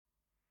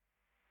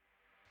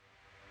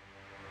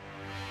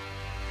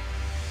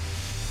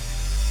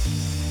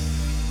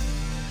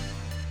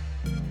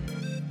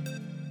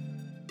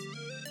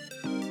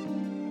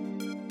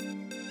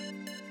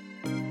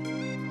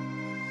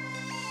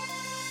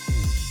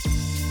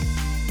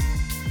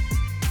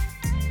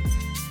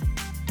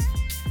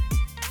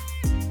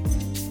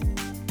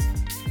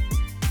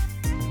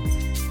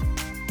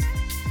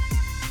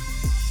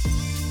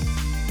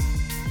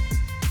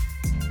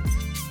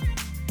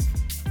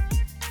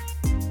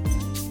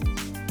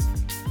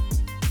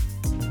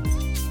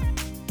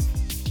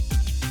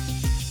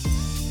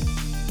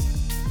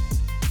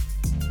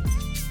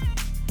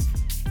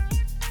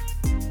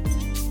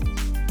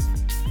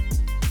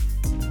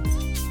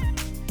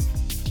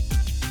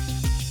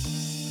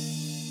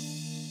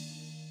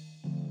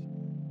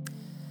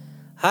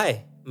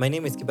Hi, my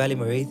name is Kibali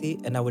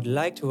Morethi, and I would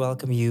like to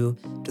welcome you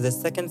to the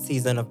second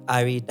season of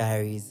Ari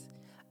Diaries.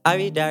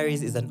 Ari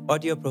Diaries is an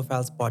audio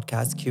profiles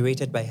podcast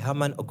curated by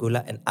Herman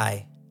Ogula and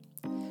I.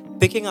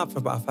 Picking up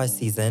from our first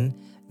season,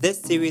 this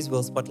series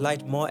will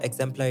spotlight more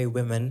exemplary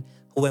women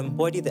who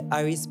embody the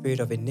Ari spirit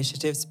of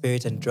initiative,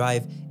 spirit, and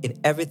drive in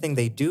everything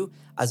they do,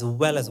 as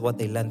well as what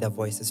they lend their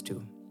voices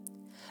to.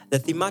 The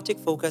thematic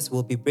focus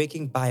will be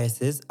breaking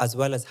biases as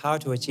well as how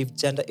to achieve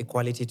gender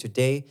equality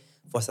today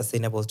for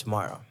sustainable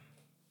tomorrow.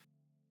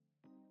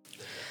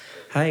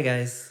 Hi,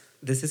 guys.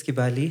 This is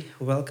Kibali.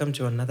 Welcome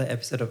to another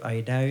episode of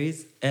Ari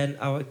Diaries. And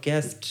our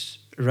guest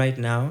right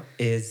now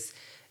is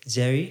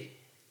Jerry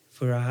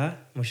Furaha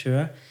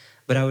Mushura.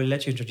 But I will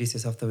let you introduce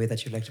yourself the way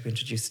that you'd like to be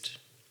introduced.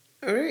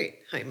 All right.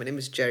 Hi, my name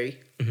is Jerry.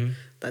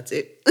 That's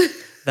it.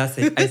 That's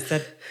it. I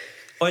said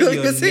all Like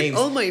your I said, names.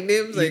 all my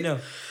names. You Like, know,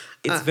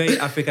 it's very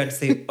African to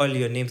say all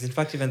your names. In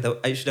fact, even though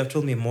I should have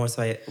told me more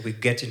so we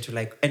get into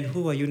like, and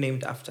who are you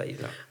named after,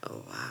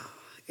 oh wow,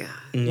 yeah.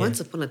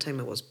 Once upon a time,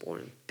 I was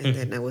born, and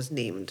then I was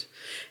named,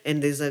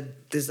 and there's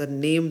a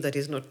name that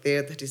is not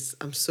there. That is,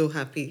 I'm so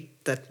happy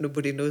that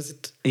nobody knows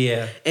it.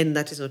 Yeah. And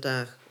that is not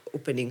a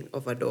opening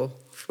of a door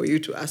for you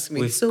to ask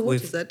me. So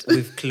what is that?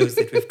 We've closed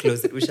it. We've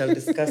closed it. We shall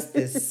discuss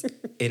this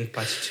in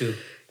part 2.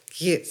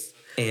 Yes.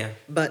 Yeah.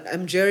 But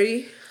I'm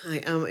Jerry. I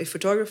am a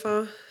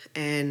photographer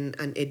and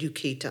an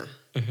educator.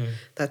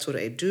 That's what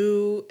I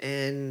do,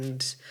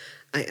 and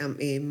I am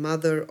a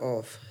mother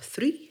of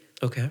 3.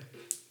 Okay.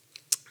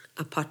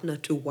 A partner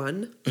to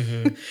 1.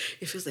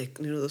 It feels like,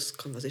 those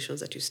conversations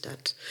that you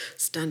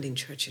stand in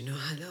church,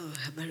 hello,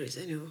 habari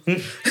zenyu.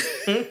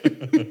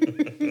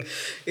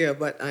 Yeah,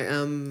 but I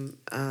am,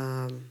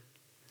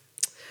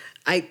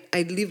 I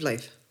live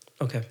life.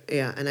 Okay.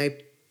 Yeah, and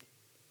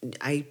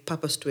I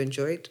purpose to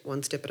enjoy it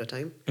one step at a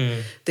time.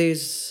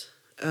 There's,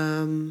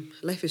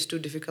 life is too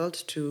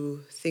difficult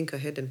to think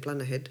ahead and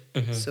plan ahead.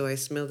 So I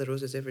smell the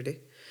roses every day.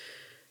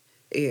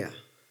 Yeah.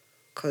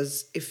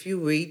 Because if you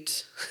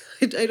wait,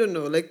 I don't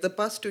know, like the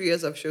past 2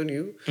 years I've shown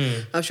you,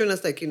 I've shown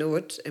us like, you know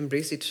what,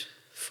 embrace it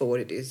for what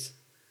it is.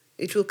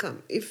 It will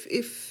come.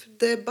 If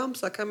the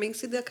bumps are coming,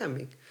 see, they're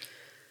coming.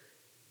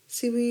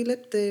 See, we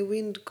let the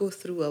wind go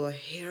through our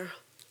hair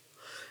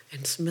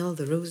and smell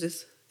the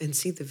roses and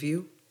see the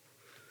view.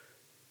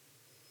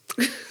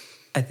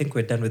 I think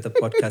we're done with the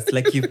podcast.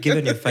 Like, you've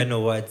given your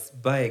final words.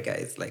 Bye,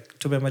 guys. Like,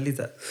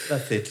 tumemaliza.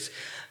 That's it.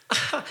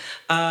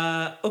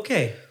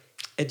 Okay.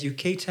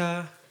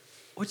 Educator.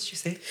 What did you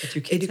say?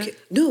 Educator?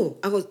 No,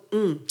 I was.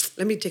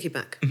 Let me take it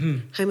back.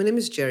 Hi, my name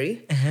is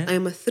Jerry. I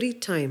am a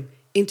 3-time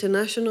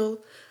international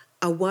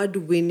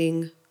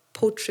award-winning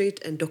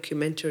portrait and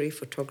documentary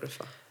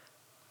photographer.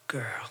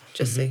 Girl.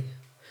 Just saying.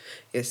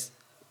 Yes.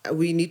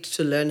 We need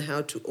to learn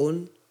how to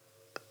own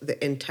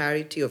the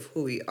entirety of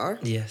who we are.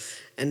 Yes.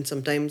 And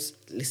sometimes,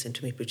 listen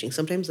to me preaching,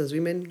 sometimes as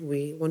women,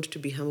 we want to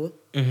be humble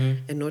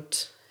and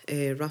not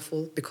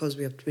ruffle because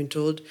we have been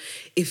told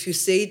if you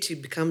say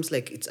it becomes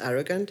like it's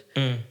arrogant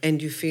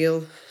and you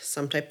feel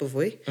some type of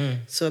way.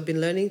 So I've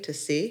been learning to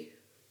say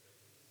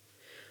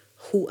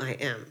who I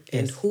am. Yes.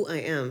 And who I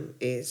am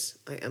is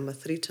I am a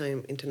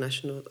 3-time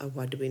international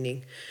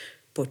award-winning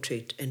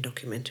portrait and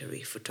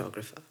documentary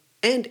photographer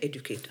and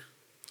educator.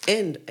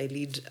 And I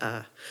lead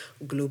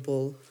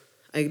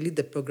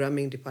the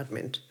programming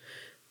department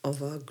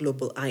of a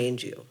global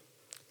INGO.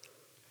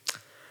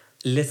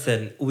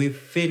 Listen, we've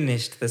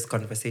finished this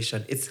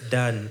conversation. It's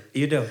done.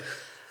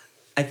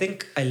 I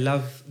think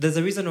there's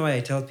a reason why I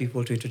tell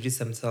people to introduce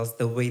themselves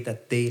the way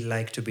that they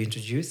like to be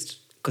introduced.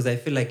 Because I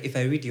feel like if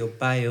I read your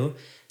bio,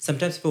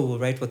 sometimes people will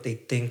write what they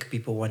think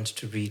people want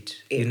to read,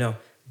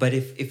 But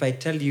if I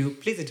tell you,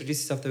 please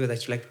introduce yourself the way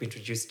that you like to be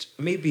introduced,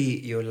 maybe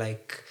you're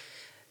like,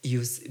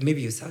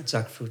 maybe you sell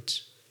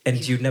jackfruit.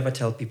 And you never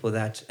tell people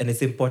that. And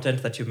it's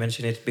important that you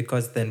mention it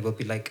because then we'll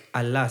be like,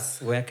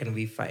 alas, where can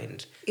we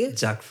find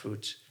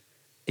jackfruit?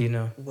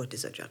 What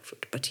is a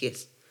jackfruit? But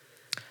yes.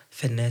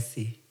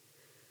 Fenesi.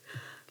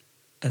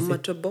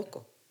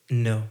 Matoboko.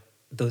 No,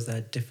 those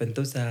are different.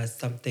 Those are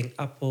something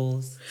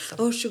apples.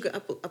 Apple sugar.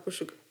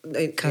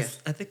 I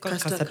think called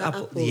custard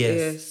apple.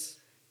 Yes.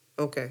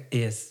 Okay.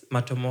 Yes,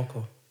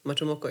 matomoko.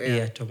 Matomoko, yeah.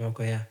 Yeah, tomoko,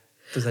 yeah.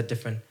 Those are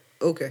different.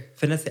 Okay.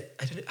 Fenesi,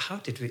 I don't know, how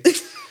did we...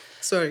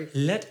 Sorry.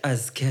 Let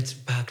us get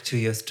back to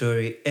your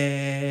story.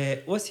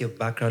 What's your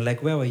background?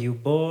 Like, where were you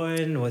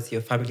born? What's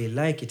your family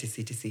like?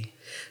 etc.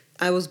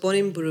 I was born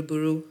in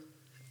Buruburu,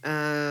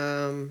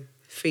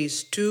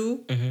 phase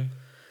 2.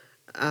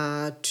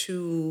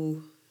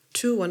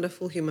 Two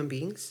wonderful human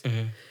beings,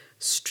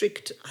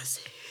 strict as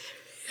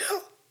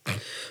hell.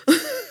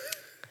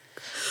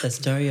 The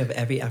story of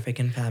every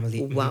African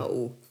family.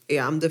 Wow.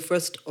 Yeah, I'm the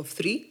first of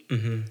 3.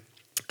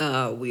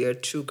 We are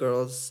 2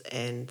 girls,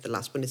 and the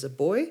last one is a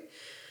boy.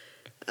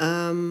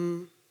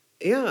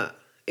 Yeah,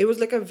 it was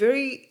like a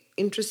very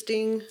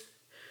interesting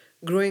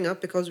growing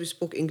up because we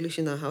spoke English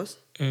in our house.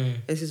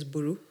 This is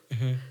Buru.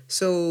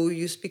 So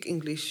you speak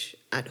English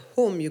at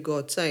home, you go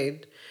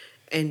outside,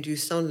 and you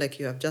sound like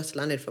you have just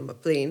landed from a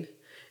plane,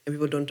 and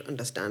people don't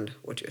understand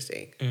what you're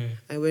saying.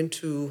 I went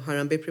to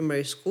Harambe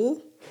Primary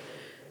School,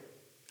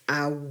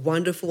 a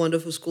wonderful,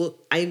 wonderful school.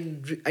 I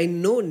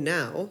know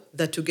now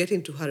that to get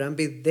into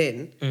Harambee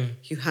then,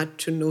 you had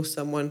to know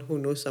someone who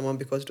knows someone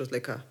because it was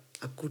like a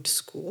good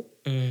school.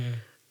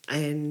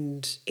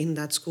 And in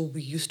that school,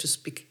 we used to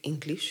speak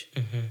English.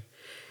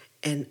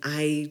 And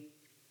I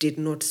did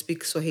not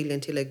speak Swahili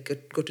until I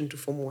got into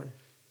Form 1.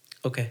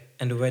 Okay.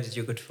 And where did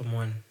you go to Form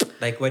 1?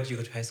 Like, where did you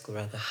go to high school,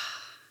 rather?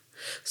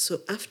 So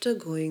after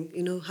going,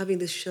 having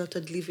this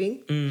sheltered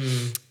living,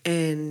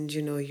 and,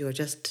 you're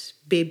just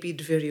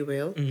babied very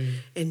well,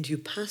 and you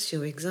pass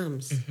your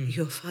exams,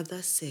 your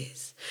father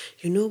says,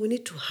 we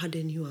need to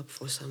harden you up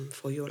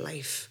for your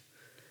life.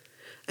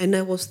 And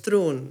I was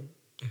thrown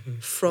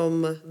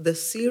from the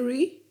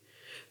Siri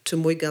to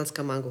Moi Girls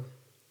Kamango.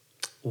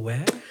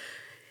 Where?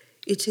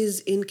 It is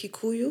in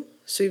Kikuyu.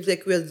 So if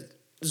like we're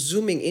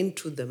zooming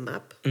into the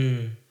map,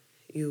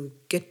 you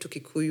get to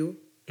Kikuyu,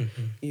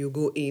 you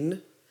go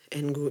in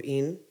and go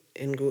in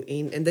and go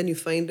in, and then you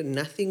find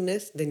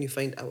nothingness, then you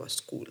find our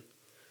school.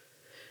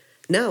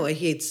 Now I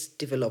hear it's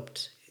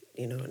developed.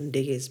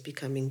 Ndege is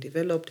becoming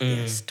developed.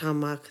 There's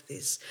tarmac,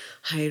 there's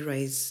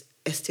high-rise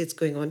estates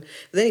going on.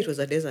 Then it was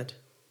a desert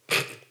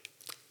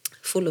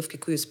full of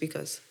Kikuyu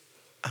speakers.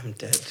 I'm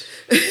dead.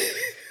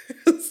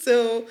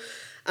 So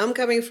I'm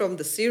coming from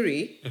the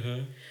Siri.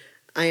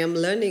 I am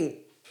learning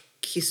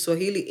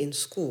Kiswahili in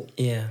school.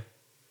 Yeah.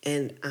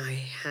 And I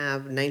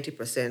have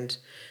 90%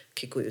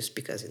 Kikuyu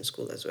speakers in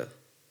school as well.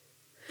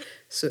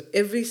 So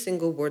every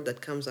single word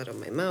that comes out of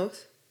my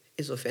mouth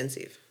is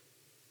offensive.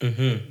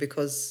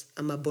 Because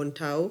I'm a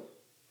Bontao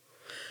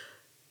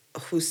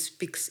who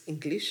speaks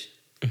English,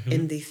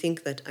 and they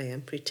think that I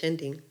am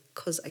pretending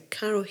because I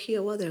cannot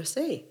hear what they're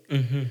saying.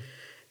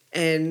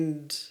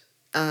 And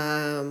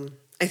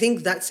I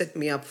think that set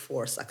me up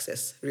for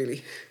success,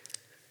 really.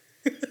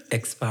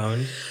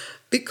 Expound.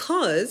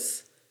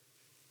 Because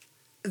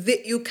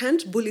you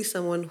can't bully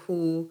someone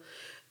who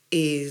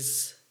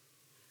is...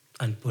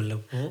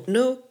 Unpullable?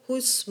 No,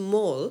 who's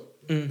small,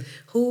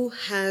 who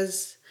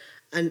has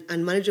an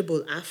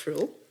unmanageable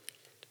afro,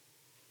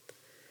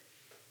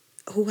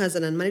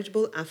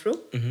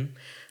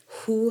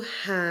 who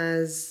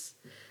has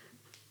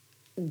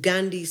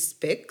Gandhi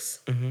specs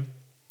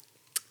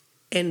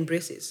and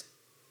braces,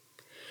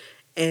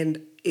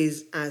 and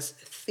is as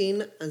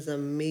thin as a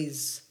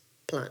maize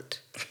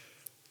plant.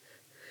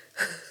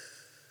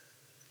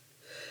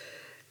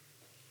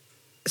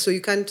 So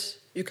you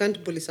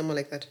can't bully someone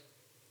like that.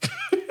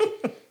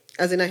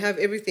 As in, I have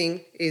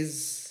everything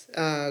is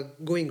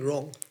going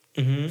wrong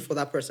for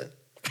that person.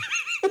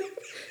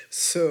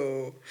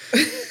 So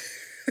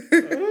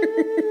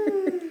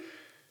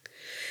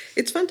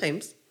it's fun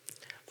times.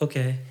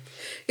 Okay.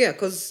 Yeah,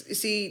 because you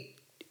see,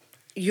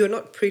 you're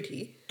not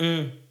pretty.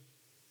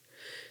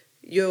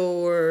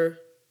 You're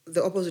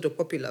the opposite of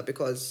popular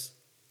because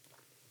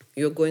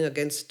you're going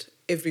against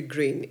every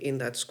grain in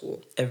that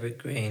school. Every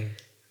grain.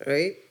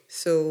 Right?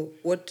 So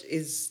what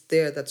is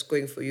there that's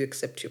going for you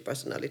except your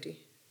personality?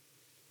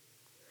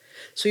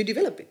 So you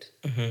develop it.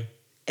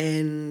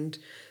 And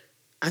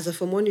as a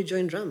Form 1, you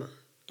join drama.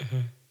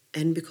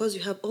 And because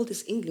you have all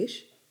this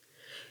English,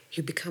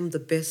 you become the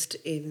best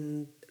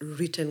in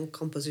written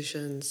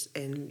compositions,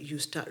 and you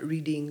start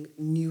reading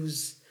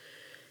news,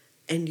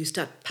 and you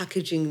start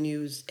packaging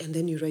news, and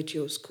then you write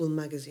your school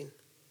magazine.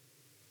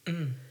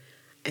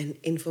 And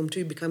in Form 2,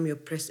 you become your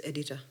press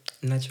editor.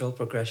 Natural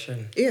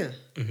progression. Yeah.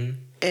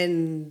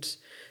 And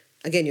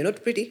again, you're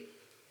not pretty.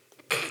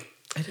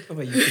 I don't know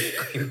why you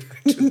keep going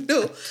back to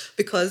No,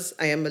 because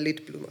I am a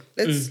late bloomer.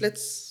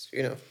 Let's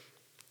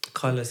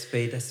call a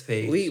spade a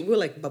spade. We're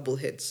like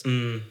bubbleheads.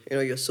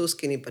 You're so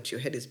skinny, but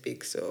your head is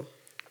big. So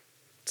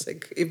it's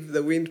like if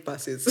the wind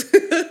passes,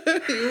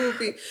 you will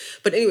be.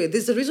 But anyway,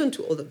 there's a reason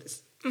to all of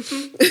this.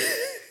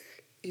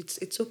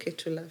 It's okay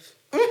to laugh.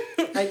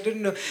 I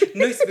don't know.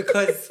 No, it's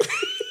because...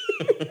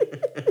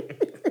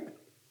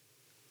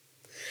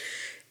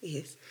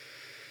 Yes.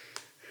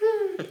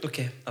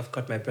 Okay, I've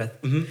caught my breath.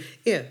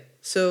 Yeah.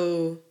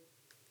 So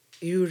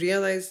you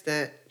realize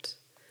that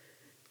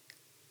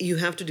you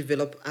have to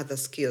develop other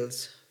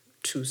skills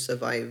to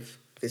survive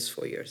these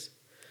 4 years.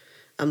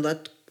 I'm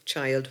that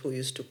child who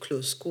used to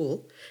close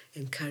school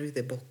and carry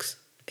the box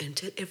and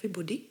tell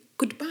everybody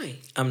goodbye.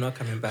 I'm not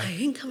coming back. I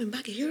ain't coming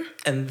back here.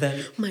 And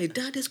then... My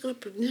dad is going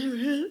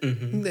to...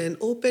 Then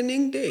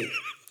opening day.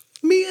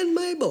 Me and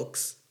my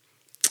box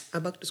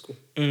are back to school.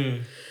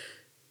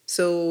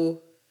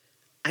 So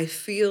I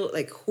feel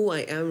like who I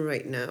am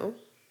right now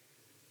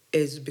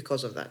is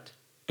because of that.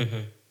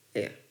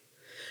 Yeah.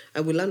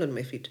 I will land on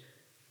my feet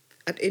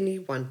at any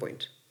one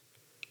point.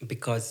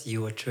 Because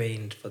you were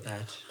trained for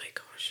that. Oh my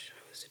gosh,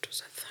 it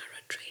was a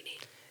thorough training.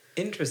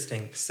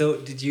 Interesting. So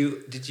did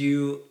you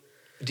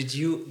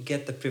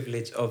get the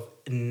privilege of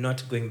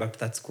not going back to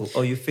that school,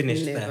 or you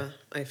finished there? Never.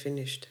 I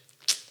finished.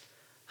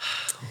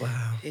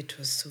 Wow. It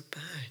was so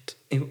bad.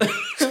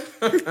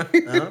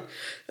 Huh?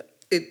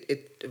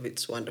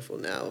 It's wonderful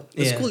now.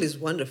 The school is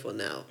wonderful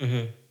now.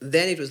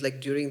 Then it was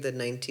like during the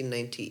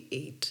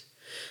 1998,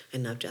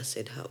 and I've just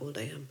said how old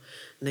I am.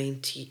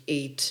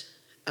 98,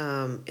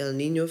 El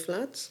Nino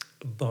floods,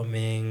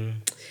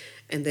 Bombing.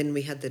 and then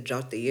we had the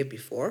drought the year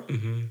before.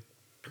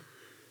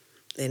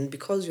 And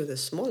because you're the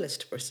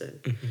smallest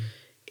person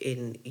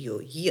in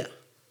your year,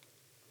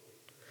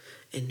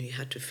 and you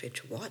had to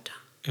fetch water,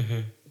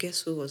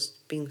 guess who was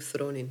being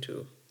thrown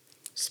into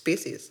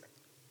spaces?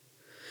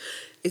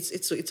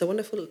 It's a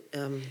wonderful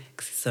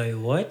Sorry,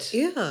 what?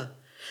 yeah.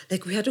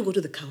 Like we had to go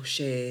to the cow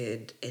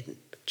shed and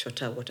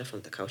chota water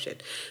from the cow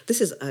shed.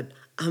 This is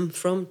I'm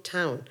from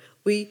town.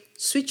 We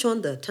switch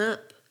on the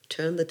tap,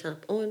 turn the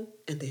tap on,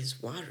 and there's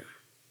water.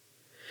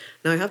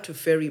 Now I have to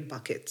ferry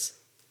buckets.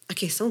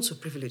 Okay, it sounds so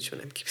privileged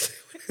when I'm keep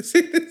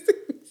saying this.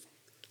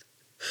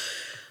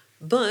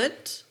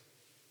 But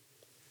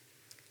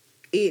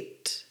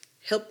it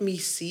helped me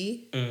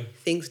see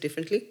things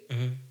differently.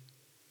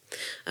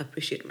 I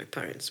appreciate my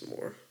parents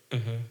more.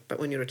 But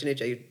when you're a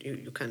teenager,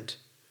 you can't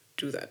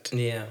do that.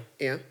 Yeah.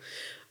 Yeah.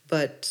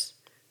 But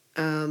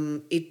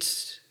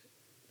it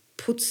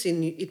puts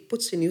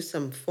in you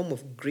some form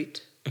of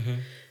grit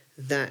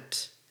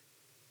that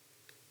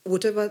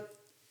whatever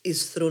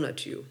is thrown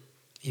at you,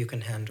 You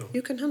can handle.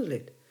 you can handle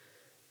it.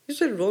 You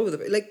just roll with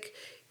it. Like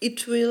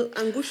it will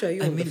angusha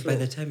you I on the mean, floor. by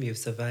the time you've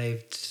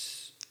survived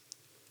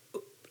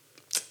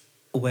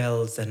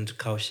wells and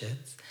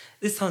cowsheds,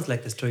 this sounds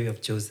like the story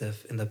of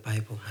Joseph in the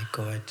Bible. My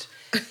God.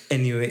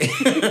 Anyway.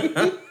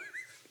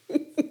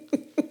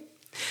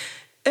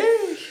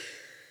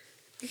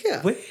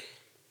 Yeah. Where?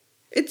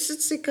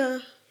 It's like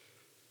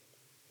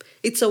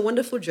it's a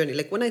wonderful journey.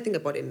 Like when I think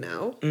about it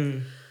now,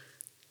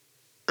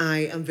 I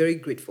am very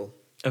grateful.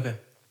 Okay.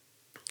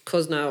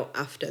 Because now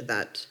after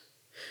that,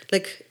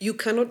 like you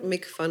cannot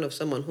make fun of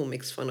someone who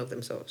makes fun of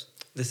themselves,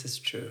 This is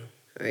true.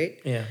 right?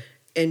 Yeah.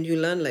 And you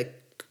learn like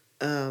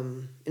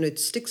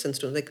it's sticks and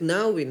stones. Like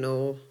now we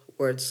know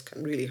words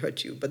can really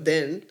hurt you, but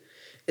then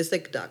it's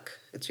like duck.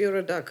 It's you're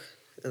a duck,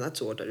 and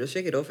that's water. Just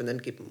shake it off and then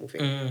keep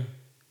moving,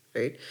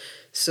 right?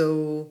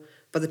 So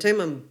by the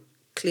time I'm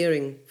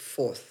clearing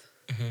fourth,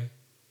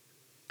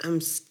 I'm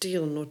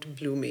still not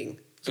blooming.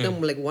 So I'm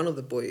like one of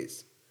the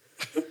boys.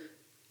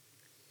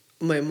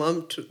 My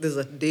mom, there's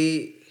a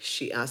day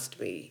she asked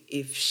me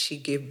if she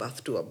gave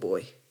birth to a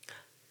boy.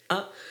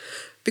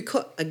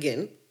 Because,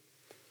 again,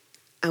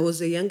 I was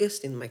the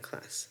youngest in my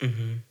class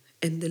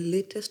and the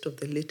latest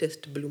of the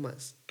latest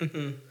bloomers.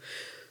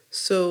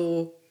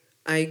 So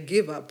I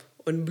gave up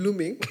on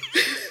blooming,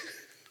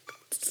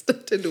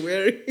 started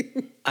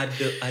wearing.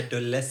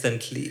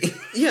 Adolescently.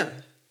 Yeah.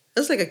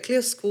 That's like a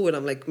clear school when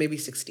I'm like maybe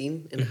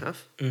 16 and a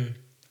half.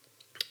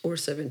 Or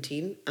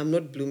 17, I'm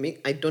not blooming.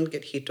 I don't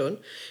get hit on.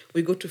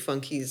 We go to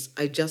Funkies.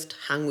 I just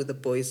hang with the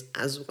boys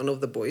as one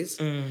of the boys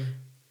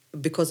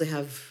because I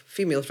have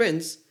female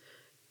friends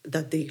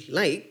that they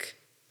like.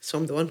 So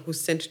I'm the one who's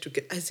sent to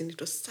get. As in,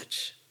 it was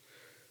such.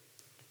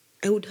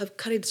 I would have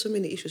carried so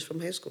many issues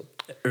from high school.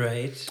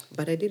 Right.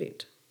 But I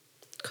didn't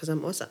because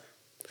I'm awesome.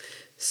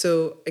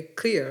 So I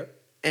clear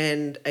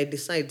and I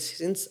decide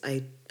since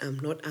I am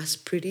not as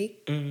pretty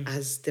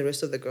as the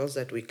rest of the girls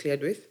that we cleared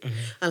with,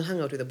 I'll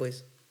hang out with the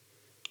boys.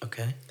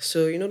 Okay.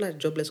 So, like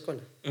Jobless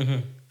Corner.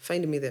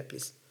 Find me there,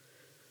 please.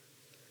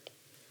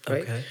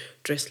 Right? Okay.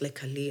 Dressed like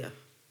Aaliyah.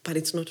 But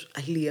it's not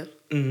Aaliyah.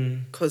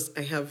 Because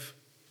I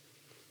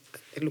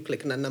look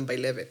like a number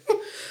 11.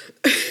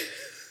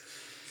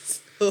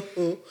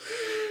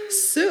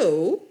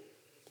 So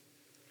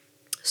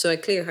I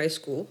clear high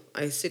school.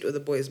 I sit with the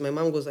boys. My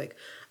mom goes like,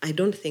 I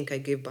don't think I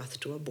gave birth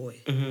to a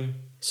boy.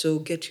 So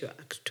get your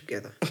act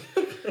together.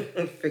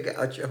 Figure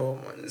out your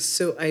hormones.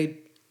 So I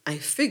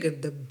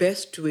figured the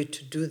best way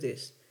to do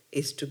this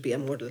is to be a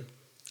model.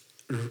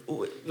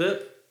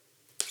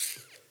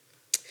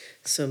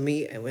 So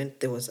I went,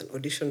 there was an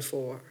audition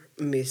for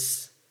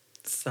Miss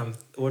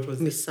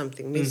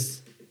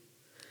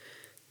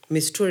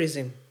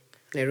Tourism,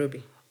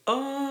 Nairobi.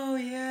 Oh,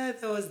 yeah,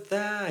 there was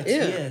that.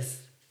 Yeah.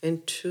 Yes.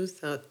 In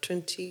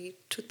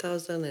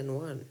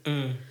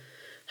 2001.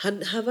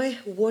 Have I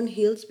worn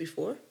heels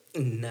before?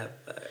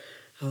 Never.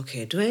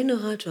 Okay, do I know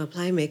how to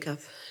apply makeup?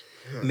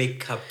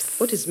 Makeups.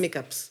 What is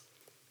makeups?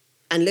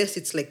 Unless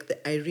it's like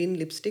the Irene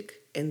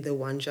lipstick and the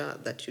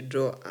Wanja that you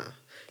draw a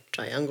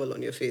triangle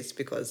on your face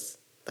because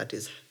that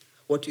is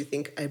what you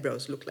think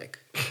eyebrows look like.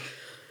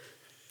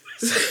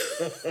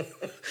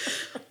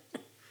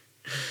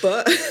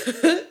 But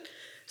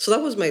so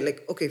that was my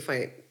okay,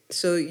 fine.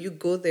 So you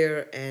go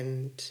there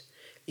and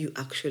you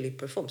actually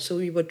perform. So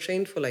we were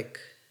trained for I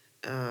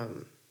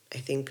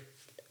think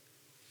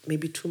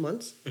maybe 2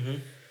 months.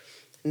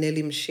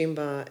 Nelly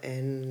Mshimba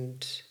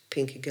and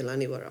Pinky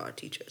Gelani were our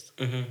teachers.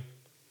 And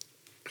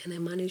I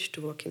managed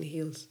to walk in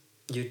heels.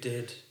 You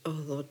did. Oh,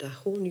 Lord, a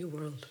whole new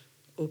world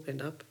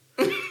opened up.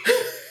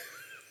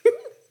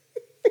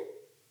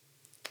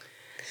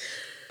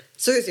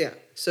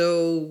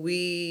 So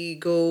we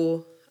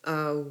go,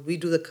 we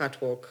do the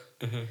catwalk.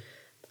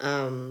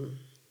 I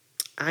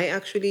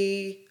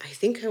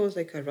think I was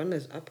like a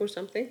runners up or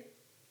something.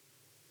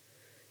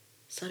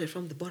 Started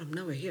from the bottom,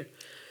 now we're here.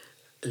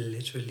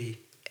 Literally.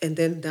 And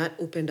then that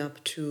opened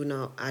up to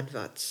now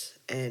adverts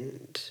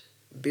and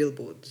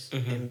billboards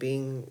and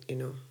being,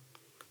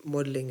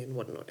 modeling and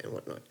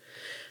whatnot.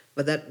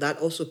 But that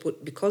also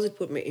because it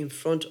put me in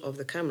front of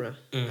the camera,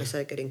 I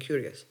started getting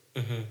curious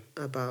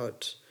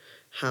about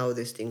how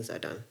these things are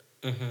done.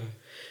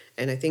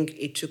 And I think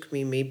it took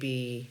me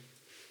maybe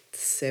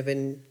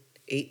 7,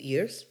 8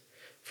 years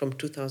from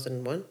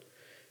 2001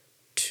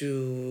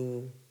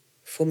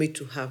 for me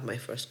to have my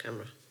first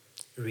camera.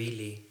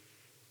 Really?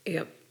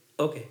 Yep.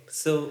 Okay,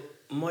 so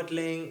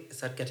modeling,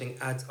 start getting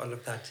ads, all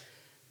of that,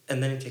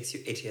 and then it takes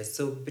you 8 years.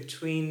 So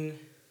between,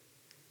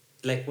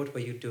 like, what were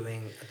you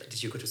doing?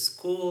 Did you go to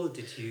school?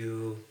 Did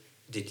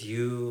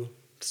you?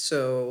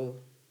 So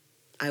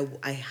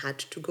I had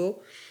to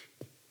go.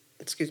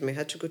 Excuse me. I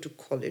had to go to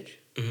college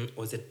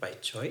Was it by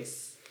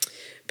choice?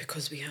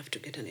 because we have to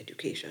get an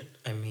education.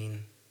 I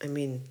mean,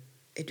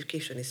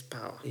 Education is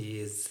power.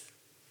 yes.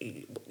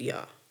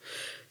 Yeah.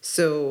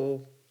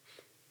 So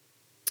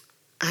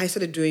I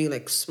started doing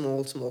like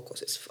small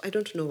courses. I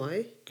don't know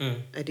why.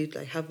 I did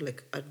have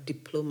like a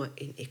diploma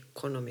in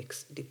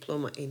economics,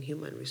 diploma in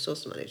human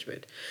resource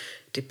management,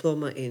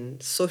 diploma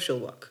in social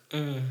work.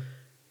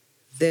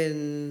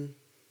 Then,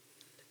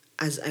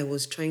 as I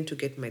was trying to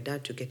get my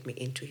dad to get me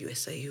into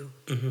USIU,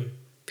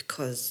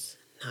 because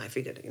now I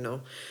figured,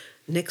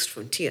 next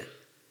frontier,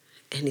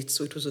 and it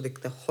was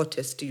like the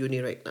hottest uni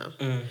right now,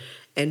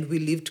 and we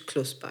lived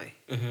close by.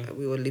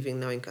 We were living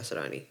now in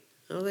Kasarani.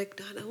 I was like,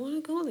 Dad, I want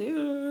to go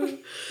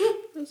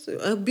there. So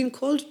I've been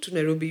called to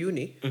Nairobi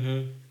Uni.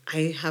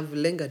 I have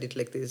lingered it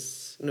like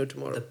there's no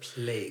tomorrow. The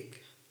plague.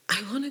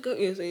 I want to go.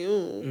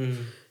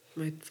 USIU.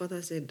 My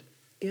father said,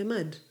 "You're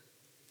mad.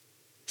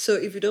 So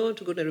if you don't want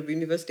to go to Nairobi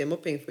University, I'm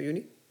not paying for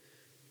uni."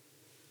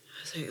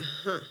 I was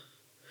like,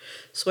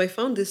 So I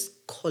found this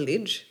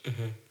college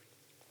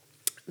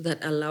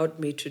that allowed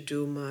me to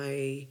do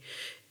my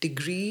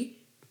degree,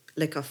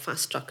 like a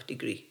fast-track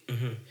degree.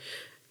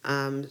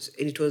 And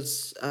it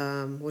was,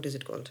 what is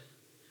it called?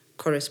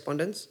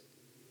 Correspondence?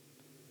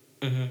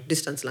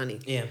 Distance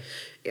learning. Yeah.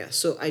 Yeah,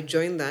 so I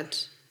joined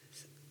that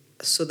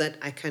so that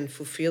I can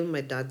fulfill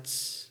my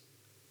dad's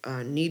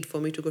need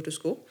for me to go to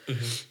school,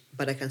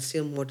 but I can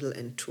still model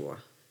and tour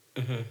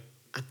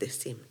at the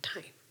same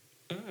time.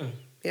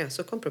 Yeah,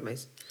 so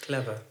compromise.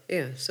 Clever.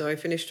 Yeah, so I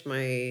finished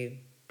my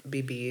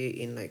BBA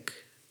in like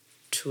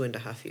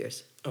 2.5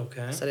 years.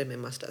 Okay. I started my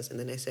master's, and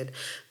then I said,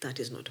 that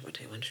is not what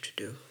I wanted to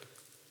do.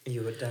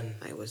 You were done.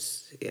 I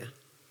was, yeah.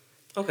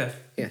 Okay.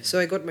 Yeah, so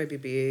I got my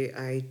BBA.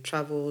 I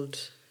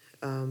traveled,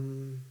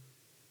 even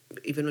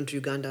went to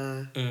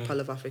Uganda, Pearl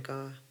of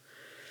Africa,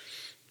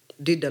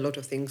 did a lot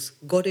of things,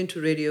 got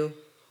into radio,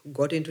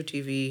 got into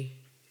TV,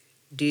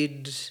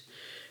 did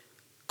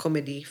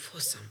comedy for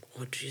some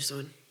odd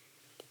reason.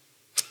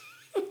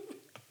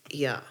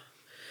 Yeah.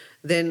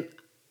 Then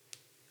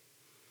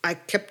I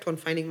kept on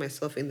finding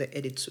myself in the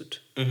edit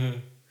suit.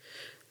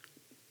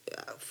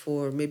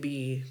 For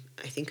maybe,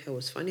 I think I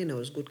was funny and I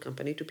was good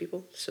company to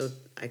people. So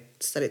I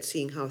started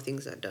seeing how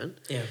things are done.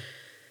 Yeah.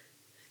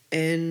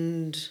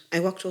 And I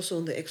worked also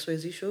on the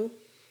XYZ show.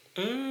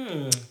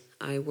 Mm.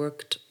 I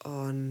worked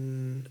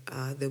on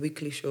the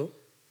weekly show.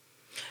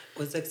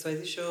 Was the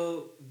XYZ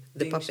show...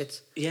 The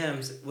puppets. Yeah.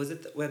 Was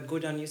it where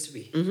Godan used to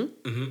be?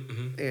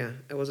 Yeah,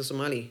 I was a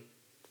Somali.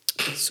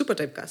 Super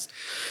typecast.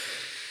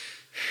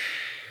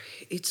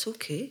 It's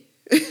okay.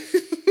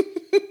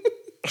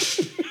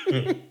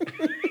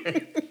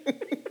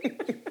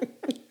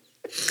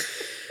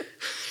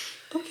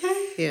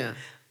 Okay. Yeah.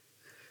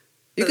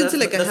 You can see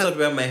like that's not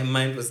where my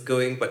mind was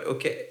going, but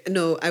okay.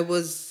 No, I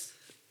was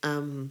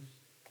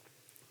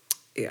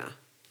yeah.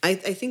 I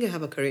think I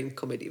have a career in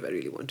comedy if I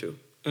really want to.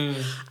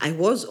 I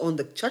was on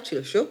the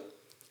Churchill show.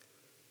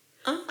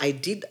 I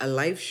did a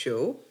live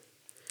show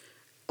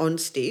on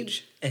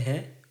stage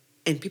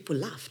and people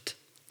laughed.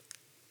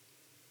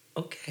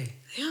 Okay.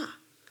 Yeah.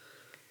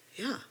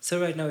 Yeah. So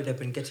right now you'd have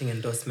been getting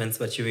endorsements,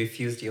 but you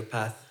refused your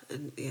path.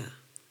 And yeah.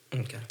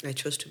 Okay. I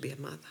chose to be a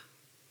mother.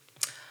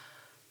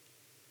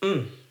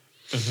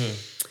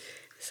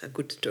 It's a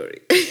good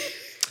story.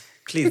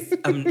 Please,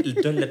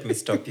 don't let me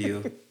stop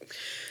you.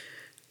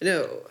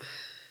 No.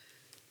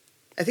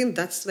 I think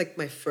that's like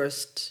my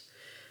first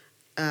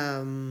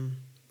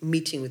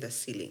meeting with a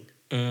ceiling.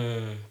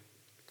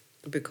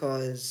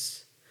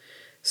 Because,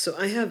 so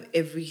I have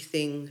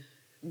everything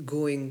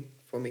going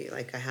for me.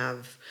 Like I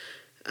have,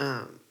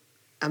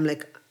 I'm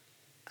like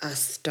a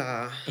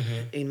star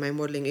in my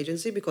modeling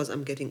agency because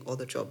I'm getting all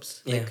the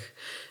jobs. Yeah. Like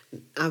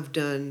I've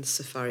done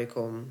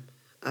Safaricom,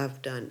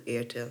 I've done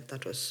Airtel.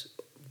 That was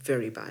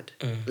very bad.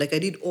 Like I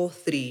did all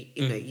three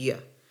in a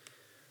year.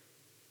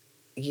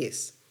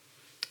 Yes.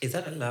 Is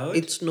that allowed?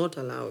 It's not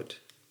allowed.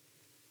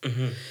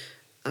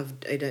 I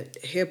did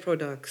hair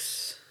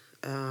products,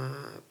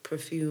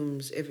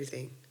 perfumes,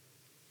 everything.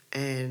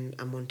 And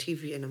I'm on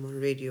TV and I'm on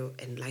radio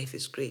and life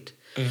is great.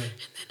 And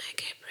then I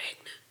get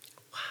pregnant.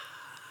 Wow.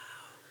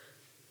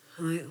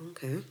 I'm like,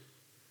 okay.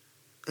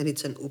 And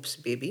it's an oops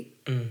baby.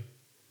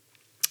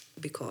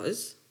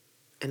 Because,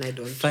 and I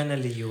don't.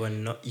 Finally, you are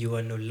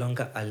no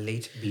longer a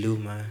late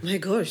bloomer. My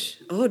gosh.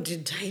 Oh,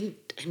 did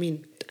I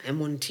mean, I'm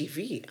on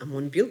TV. I'm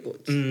on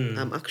billboards.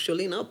 I'm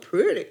actually now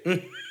pretty.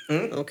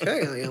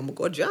 Okay, I am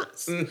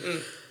gorgeous.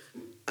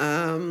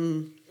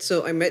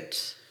 So I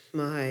met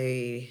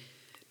my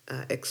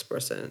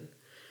ex-person,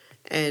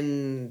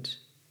 and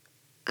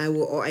I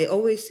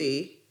always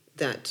say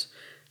that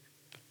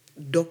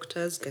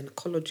doctors,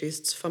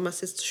 gynecologists,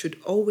 pharmacists should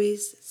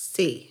always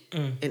say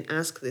and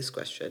ask this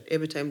question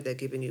every time they're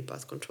giving you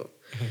birth control.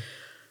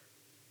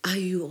 Are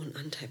you on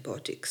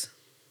antibiotics?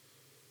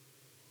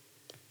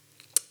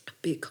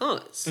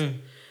 Because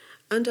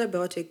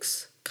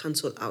antibiotics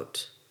cancel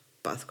out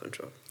birth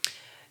control.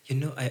 You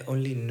know, I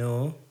only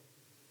know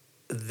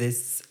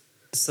this.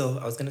 So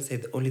I was going to say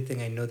the only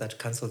thing I know that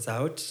cancels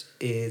out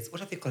is,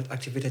 what are they called?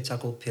 Activated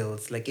charcoal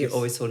pills. Like you Yes.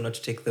 always told not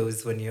to take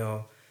those when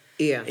you're...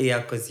 Yeah. Yeah,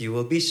 because you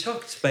will be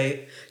shocked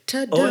by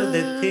Ta-da! all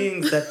the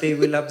things that they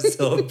will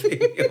absorb in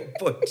your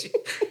body.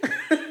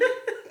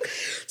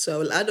 So I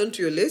will add on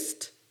to your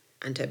list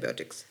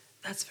antibiotics.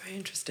 That's very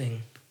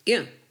interesting.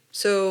 Yeah.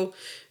 So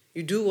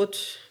you do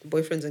what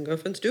boyfriends and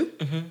girlfriends do,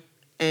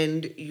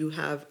 and you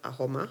have a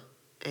homa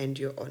and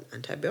you're on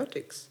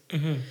antibiotics,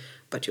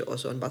 but you're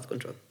also on birth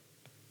control.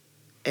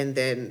 And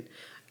then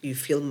you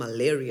feel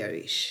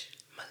malaria-ish.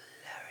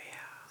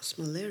 Malaria. It's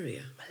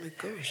malaria. Oh my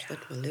gosh,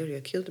 that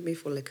malaria killed me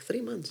for like 3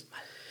 months.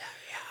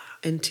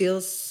 Malaria.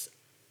 Until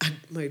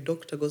my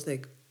doctor goes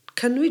like,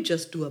 can we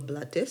just do a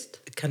blood test?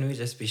 Can we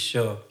just be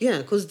sure? Yeah,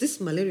 because this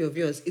malaria of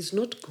yours is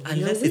not going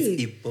Unless away.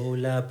 it's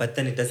Ebola, but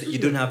then it doesn't. You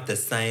don't have the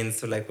signs,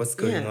 so like, what's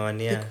going on?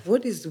 Yeah. Like,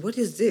 what is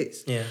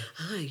this? Yeah.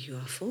 You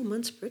are 4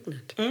 months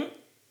pregnant.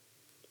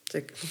 It's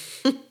like,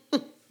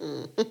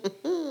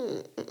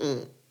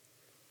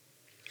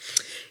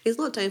 it's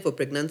not time for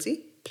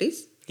pregnancy,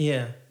 please.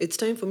 Yeah. It's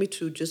time for me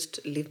to just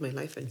live my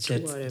life and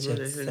Jet tour.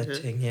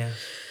 setting, yeah.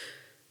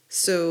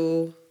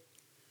 So,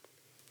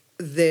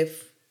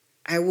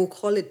 I will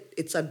call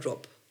it's a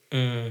drop.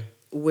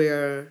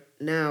 Where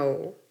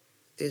now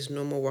there's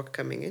no more work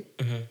coming in.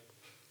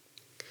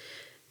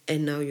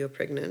 And now you're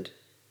pregnant.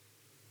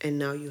 And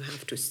now you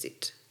have to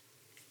sit.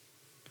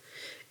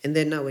 And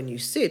then now when you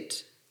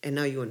sit, and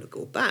now you want to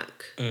go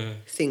back,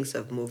 things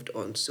have moved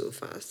on so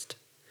fast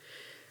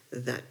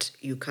that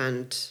you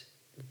can't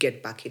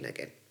get back in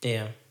again.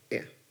 Yeah.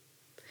 Yeah.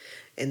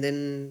 And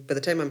then by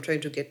the time I'm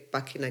trying to get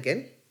back in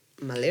again,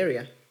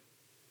 malaria.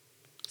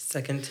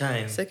 Second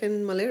time.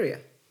 Second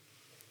malaria.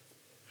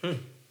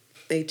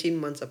 18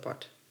 months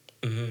apart.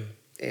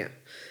 Yeah.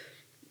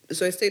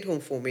 So I stayed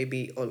home for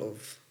maybe all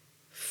of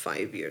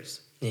 5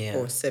 years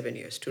or 7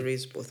 years to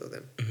raise both of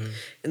them.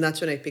 And that's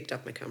when I picked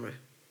up my camera.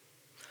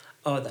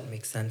 Oh, that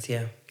makes sense,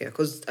 yeah. Yeah,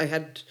 because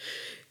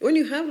when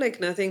you have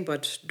like nothing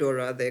but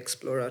Dora the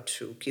Explorer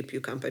to keep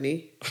you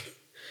company,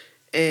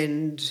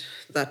 and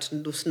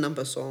those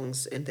number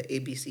songs and the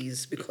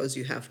ABCs because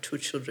you have 2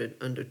 children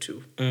under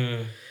 2,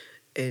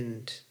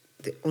 and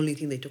the only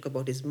thing they talk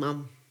about is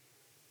mom.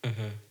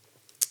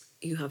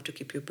 You have to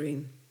keep your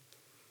brain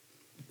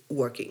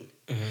working.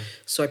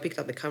 So I picked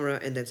up the camera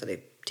and then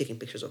started taking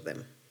pictures of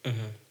them.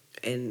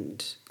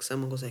 And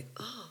someone was like,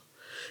 oh,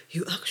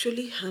 you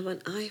actually have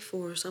an eye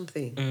for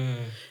something.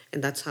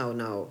 And that's how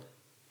now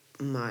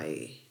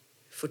my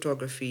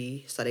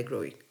photography started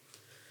growing.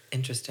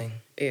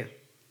 Interesting. Yeah.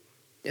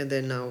 And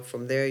then now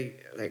from there,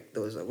 like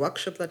there was a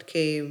workshop that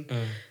came.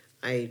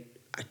 I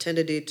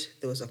attended it.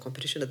 There was a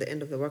competition at the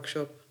end of the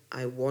workshop.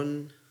 I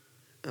won.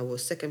 I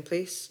was second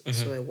place,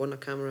 so I won a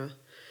camera.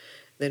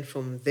 Then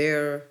from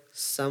there,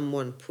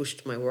 someone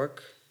pushed my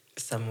work.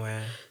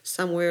 Somewhere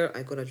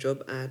I got a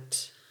job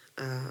at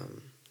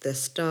The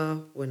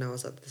Star. When I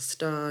was at The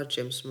Star,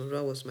 James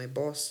Murrah was my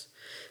boss.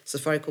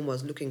 Safaricom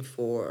was looking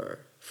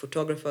for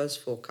photographers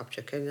for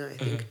Capture Kenya, I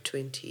think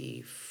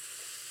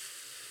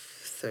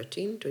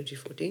 2013,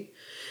 2014.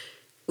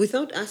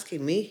 Without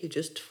asking me, he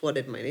just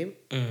forwarded my name.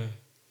 And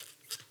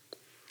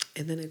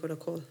then I got a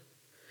call.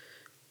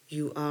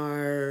 You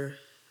are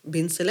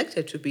being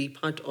selected to be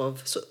part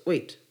of...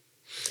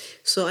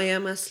 So I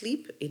am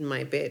asleep in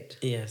my bed.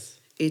 Yes.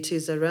 It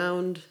is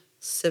around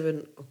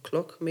 7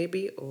 o'clock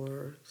maybe,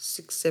 or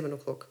 6, 7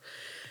 o'clock.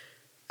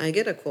 I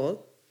get a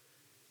call.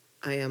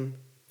 I am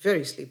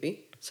very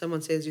sleepy.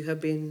 Someone says you have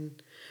been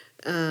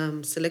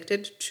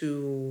selected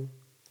to...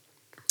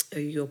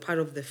 you're part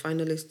of the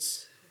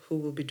finalists who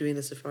will be doing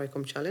the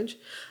Safaricom challenge.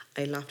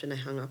 I laughed and I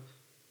hung up.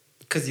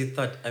 Because you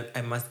thought,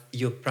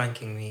 you're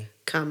pranking me.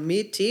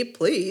 Committee,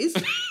 please.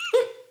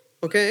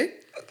 Okay?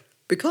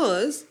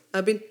 Because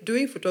I've been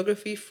doing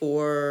photography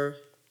for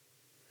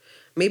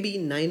maybe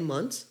 9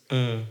 months.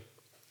 So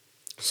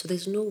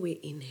there's no way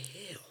in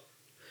hell,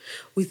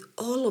 with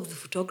all of the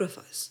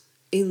photographers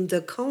in the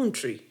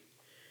country,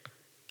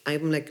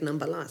 I'm like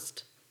number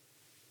last.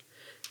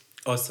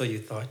 Also, you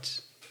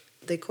thought?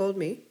 They called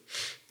me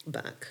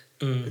back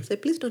and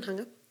said, please don't hang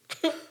up.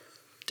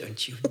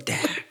 Don't you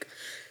dare.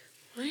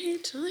 Why are you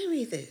telling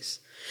me this?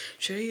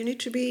 Sure, you need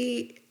to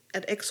be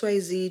at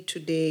XYZ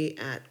today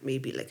at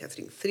maybe like I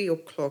think 3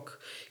 o'clock.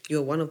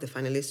 You're one of the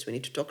finalists. We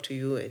need to talk to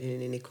you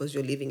and because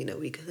you're leaving in a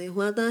week. I say,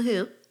 what the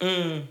hell?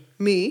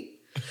 Me?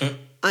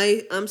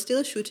 I'm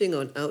still shooting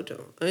on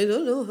outdoor. I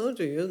don't know how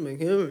to use my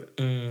camera.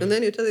 And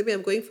then you're telling me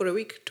I'm going for a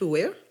week to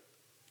where?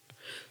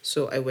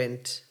 So I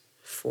went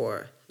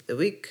for the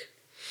week.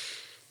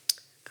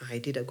 I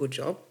did a good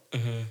job.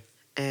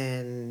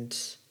 And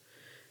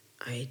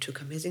I took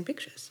amazing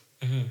pictures.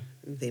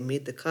 They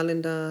made the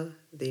calendar.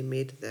 They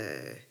made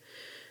the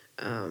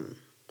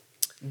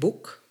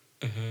book.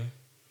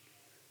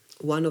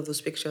 One of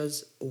those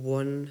pictures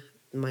won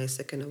my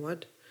second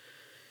award.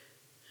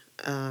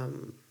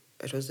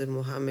 It was the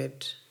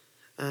Mohammed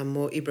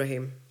Mo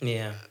Ibrahim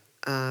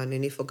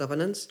Nini for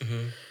Governance.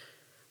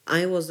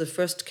 I was the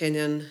first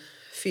Kenyan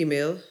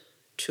female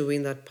to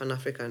win that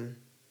Pan-African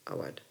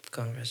award.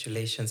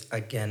 Congratulations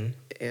again.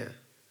 Yeah.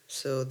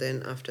 So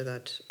then after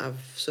that,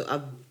 I've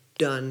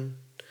done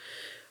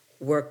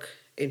work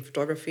in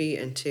photography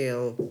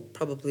until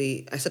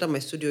probably I set up my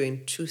studio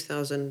in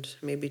 2000,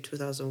 maybe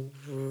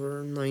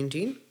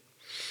 2019.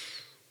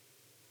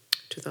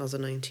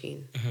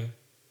 2019.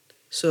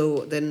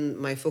 So then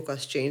my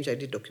focus changed. I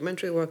did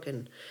documentary work,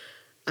 and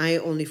I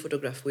only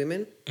photograph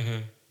women,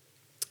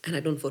 and I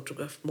don't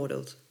photograph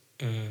models.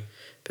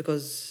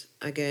 Because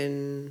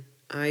again,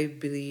 I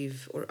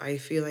believe or I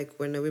feel like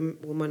when a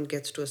woman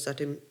gets to a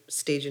certain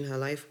stage in her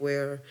life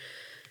where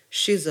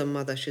she's a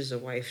mother, she's a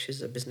wife,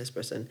 she's a business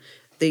person,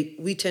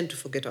 we tend to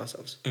forget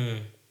ourselves.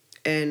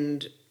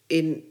 And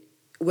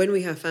when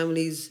we have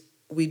families,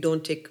 we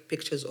don't take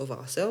pictures of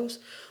ourselves.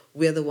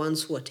 We are the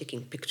ones who are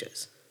taking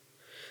pictures.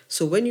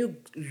 So when you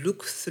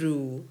look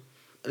through,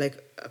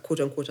 like a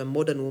quote unquote, a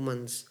modern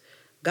woman's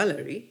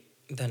gallery,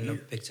 There are no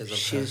pictures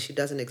of her. She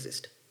doesn't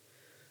exist.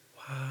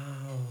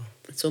 Wow.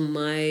 So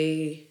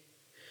my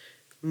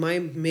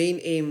main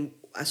aim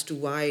as to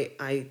why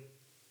I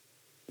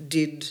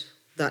did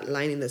that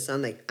line in the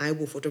sun, like I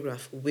will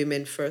photograph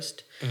women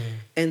first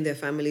and their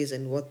families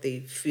and what they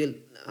feel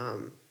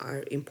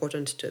are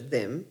important to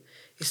them,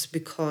 is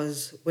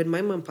because when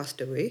my mom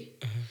passed away,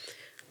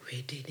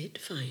 we didn't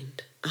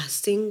find a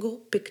single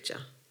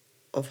picture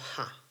of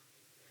her.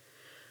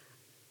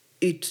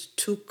 It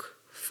took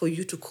for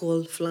you to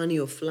call Flani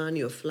or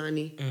Flani or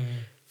Flani,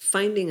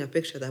 finding a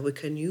picture that we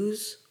can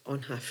use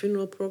on her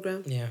funeral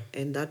program. Yeah.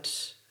 And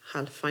that's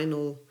her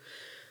final,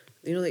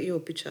 that your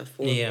picture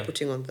for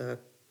putting on the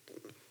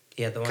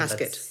the one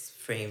casket. That's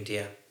framed,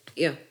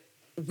 Yeah.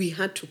 We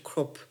had to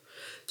crop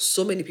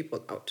so many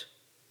people out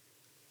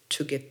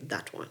to get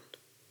that one.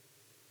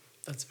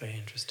 That's very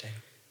interesting.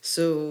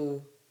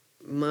 So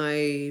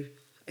I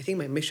think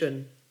my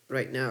mission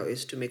right now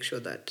is to make sure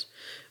that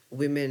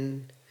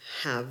women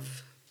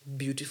have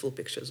beautiful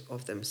pictures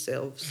of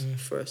themselves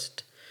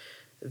first.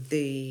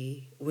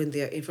 When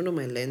they are in front of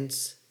my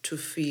lens, to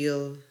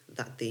feel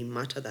that they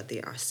matter, that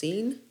they are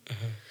seen.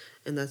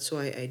 And that's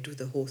why I do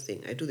the whole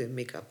thing. I do the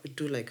makeup. We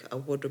do like a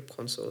wardrobe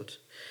consult.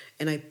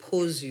 And I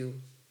pose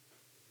you.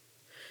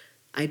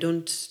 I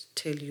don't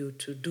tell you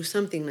to do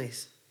something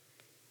nice.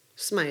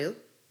 Smile.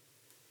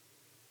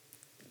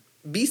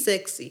 Be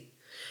sexy.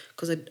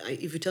 Because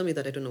if you tell me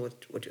that, I don't know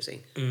what you're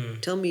saying.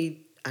 Tell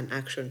me an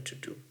action to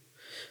do.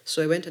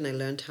 So I went and I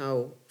learned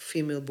how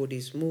female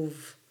bodies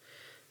move.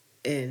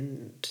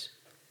 And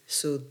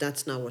so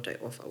that's now what I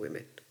offer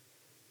women.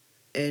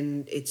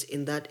 And it's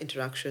in that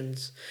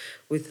interactions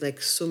with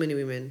like so many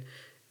women,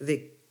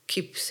 they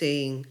keep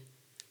saying,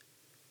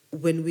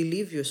 when we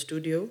leave your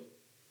studio,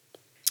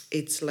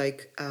 it's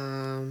like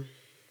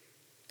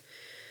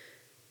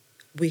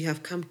we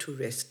have come to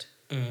rest.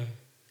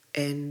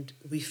 And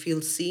we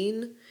feel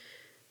seen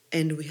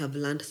and we have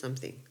learned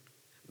something.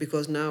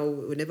 Because now,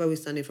 whenever we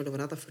stand in front of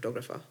another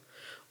photographer,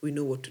 we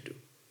know what to do.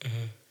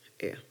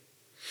 Yeah.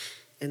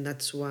 And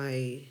that's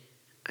why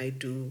I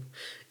do.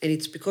 And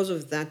it's because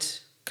of that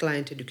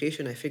client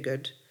education, I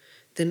figured,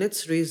 then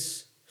let's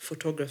raise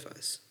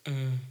photographers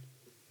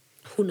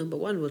who, number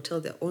one, will tell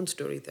their own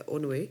story, their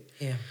own way.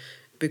 Yeah.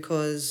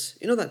 Because,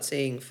 you know that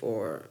saying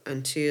for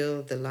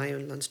until the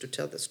lion learns to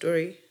tell the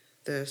story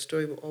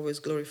will always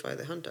glorify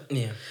the hunter.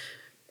 Yeah.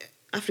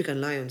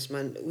 African lions,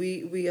 man,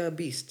 we are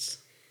beasts.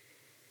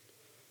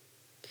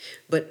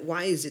 But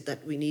why is it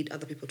that we need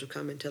other people to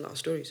come and tell our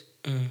stories?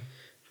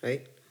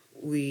 Right?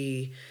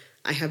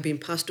 I have been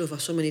passed over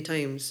so many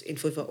times in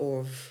favor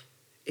of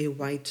a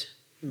white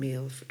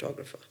male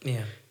photographer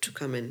to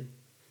come and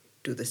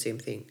do the same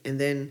thing. And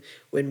then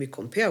when we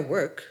compare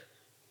work,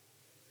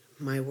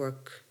 my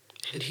work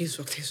and his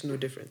work, there's no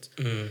difference.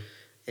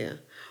 Yeah.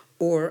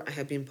 Or I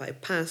have been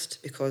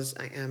bypassed because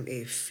I am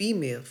a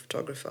female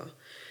photographer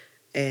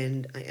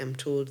and I am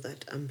told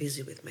that I'm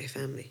busy with my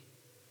family.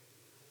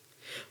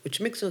 Which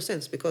makes no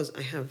sense because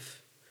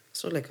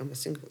it's not like I'm a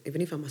single,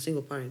 even if I'm a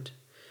single parent,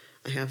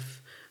 I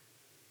have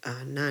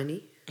a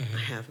nanny, I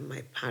have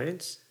my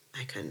parents,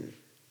 I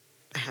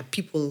have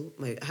people,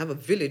 I have a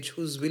village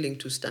who's willing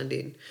to stand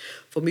in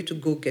for me to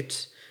go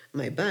get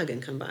my bag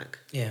and come back.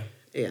 Yeah.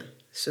 Yeah.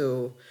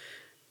 So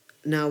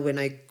now when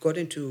I got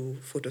into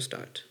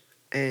PhotoStart,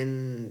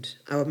 and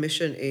our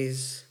mission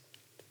is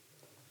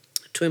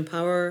to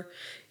empower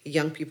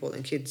young people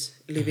and kids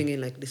living in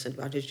like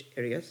disadvantaged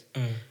areas,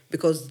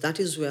 because that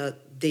is where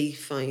they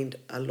find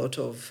a lot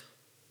of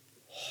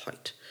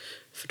white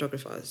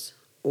photographers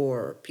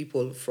or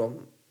people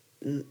from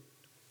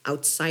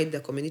outside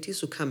their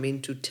communities who come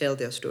in to tell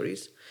their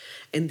stories,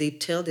 and they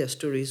tell their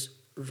stories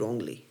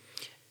wrongly.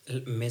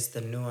 Miss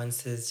the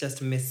nuances,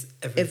 just miss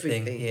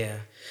everything. Everything. Yeah.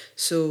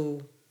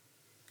 So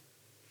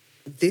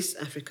these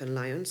African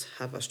lions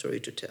have a story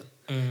to tell.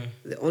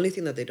 The only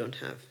thing that they don't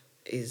have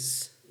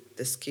is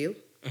the skill,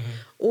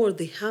 or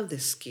they have the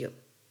skill.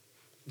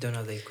 Don't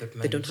have the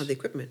equipment. They don't have the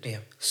equipment. Yeah.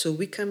 So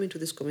we come into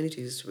these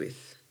communities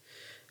with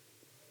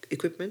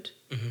equipment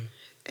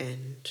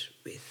and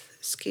with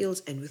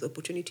skills and with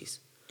opportunities.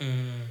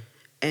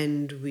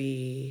 And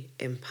we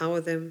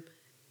empower them.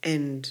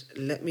 And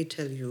let me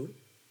tell you,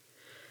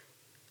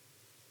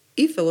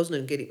 if I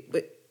wasn't getting,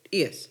 but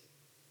yes,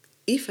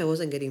 if I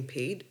wasn't getting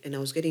paid and I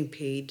was getting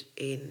paid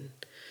in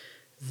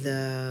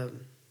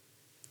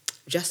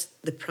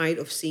just the pride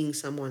of seeing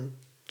someone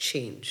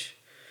change,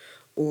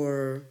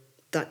 or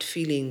that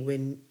feeling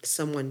when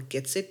someone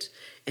gets it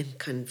and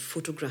can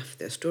photograph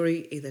their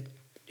story, either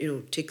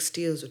take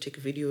stills or take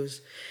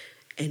videos,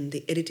 and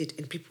they edit it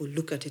and people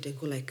look at it and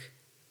go like,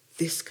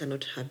 this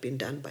cannot have been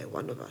done by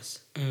one of us.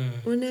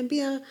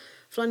 Unaniambia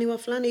fulani wa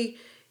fulani,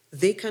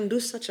 they can do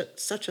such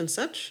and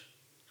such,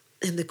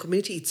 and the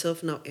community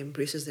itself now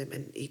embraces them,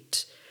 and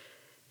it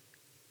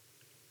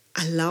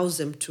allows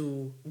them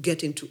to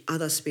get into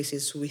other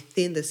spaces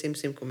within the same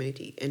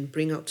community and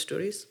bring out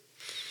stories.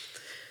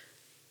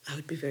 I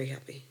would be very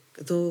happy.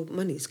 Though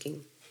money is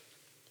king.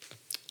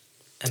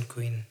 And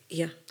queen.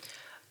 Yeah.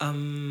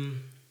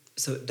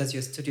 So does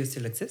your studio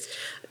still exist?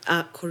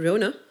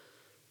 Corona.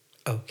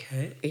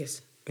 Okay.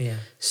 Yes. Yeah.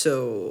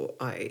 So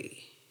I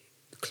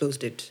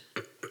closed it.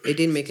 It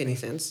didn't make any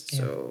sense,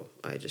 so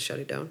I just shut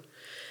it down.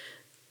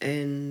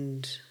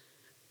 And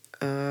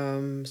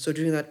so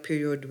during that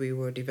period, we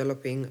were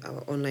developing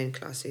our online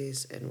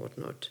classes and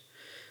whatnot.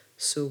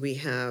 So we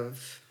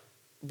have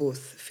both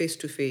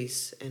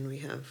face-to-face and we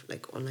have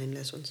like online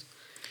lessons.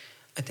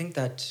 I think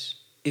that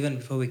even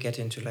before we get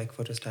into like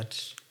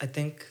Photostat, I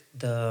think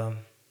the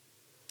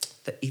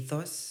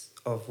ethos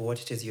of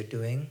what it is you're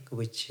doing,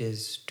 which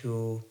is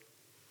to...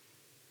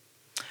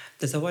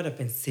 There's a word I've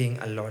been seeing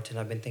a lot and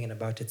I've been thinking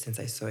about it since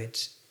I saw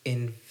it.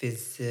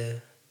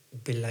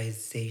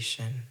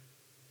 Invisibilization.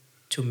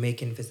 To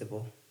make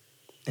invisible.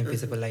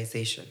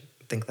 Invisibilization.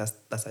 I think that's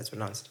how it's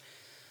pronounced.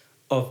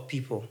 Of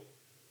people.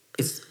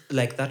 It's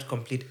like that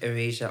complete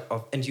erasure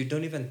of... And you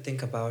don't even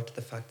think about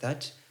the fact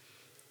that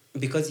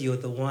because you're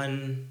the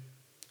one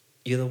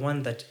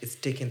that is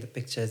taking the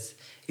pictures,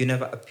 you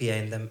never appear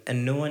in them.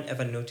 And no one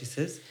ever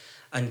notices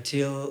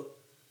until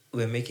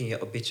we're making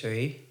your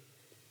obituary.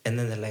 And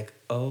then they're like,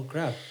 oh,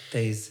 crap,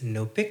 there is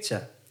no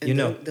picture. And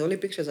the only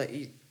pictures that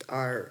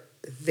are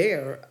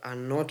there are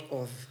not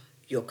of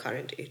your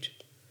current age.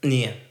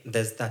 Yeah,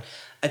 there's that.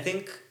 I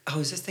think I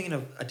was just thinking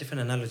of a different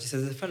analogy. So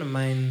there's a friend of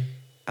mine,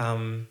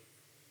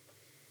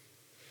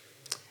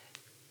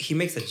 he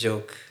makes a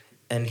joke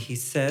and he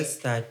says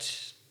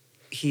that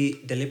he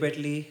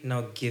deliberately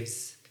now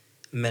gives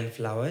men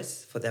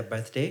flowers for their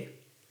birthday,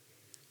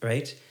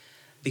 right?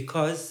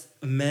 Because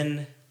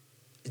men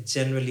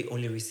generally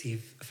only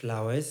receive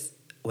flowers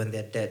when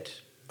they're dead,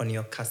 on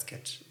your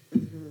casket,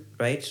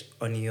 right?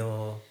 When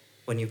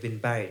you've been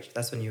buried,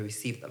 that's when you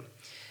receive them.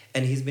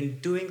 And he's been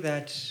doing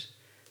that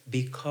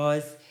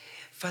because,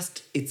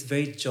 first, it's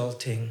very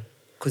jolting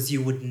because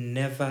you would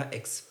never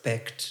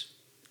expect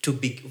to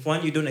be...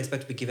 One, you don't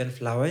expect to be given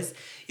flowers.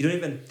 You don't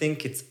even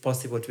think it's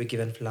possible to be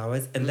given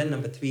flowers. And then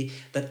number 3,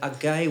 that a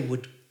guy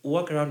would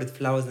walk around with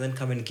flowers and then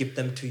come and give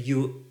them to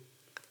you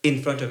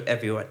in front of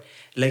everyone.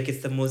 Like,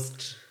 it's the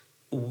most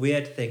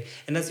weird thing.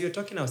 And as you were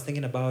talking, I was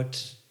thinking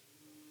about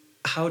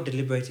how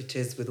deliberate it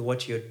is with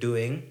what you're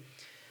doing.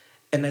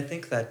 And I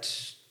think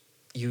that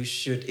you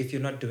should, if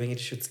you're not doing it,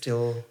 you should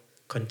still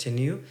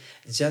continue.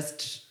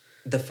 Just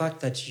the fact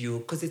that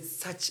because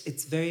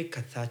it's very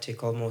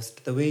cathartic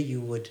almost, the way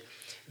you would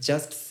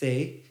just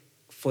say,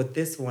 for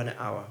this 1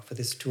 hour, for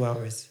this 2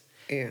 hours,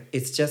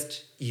 it's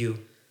just you.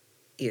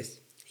 Yes.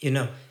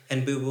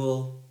 And we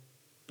will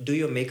do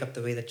your makeup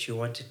the way that you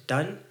want it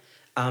done.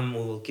 We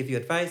will give you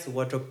advice,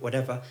 wardrobe,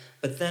 whatever.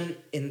 But then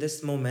in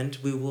this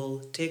moment, we will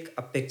take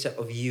a picture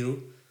of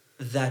you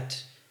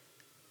that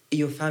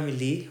your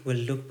family will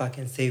look back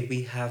and say,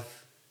 we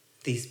have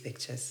these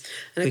pictures.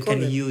 And we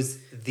can use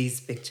these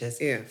pictures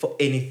for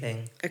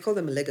anything. I call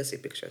them legacy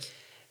pictures.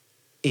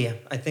 Yeah,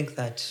 I think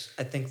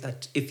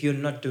that if you're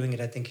not doing it,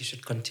 I think you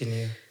should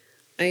continue.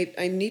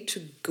 I need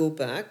to go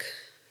back.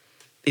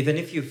 Even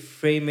if you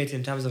frame it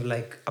in terms of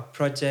like a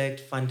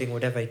project, funding,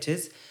 whatever it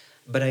is,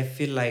 but I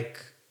feel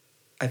like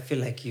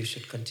you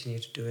should continue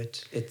to do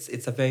it.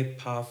 It's a very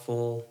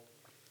powerful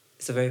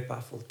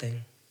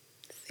thing.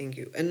 Thank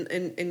you.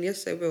 And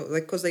yes, I will.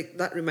 Because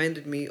that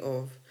reminded me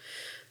of,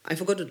 I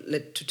forgot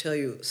to tell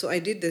you. So I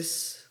did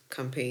this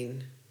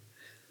campaign.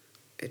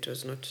 It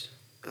was not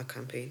a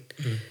campaign.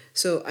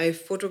 So I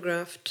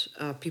photographed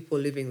people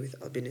living with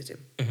albinism.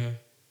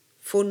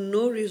 For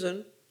no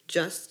reason,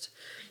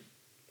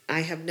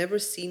 I have never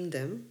seen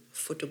them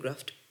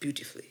photographed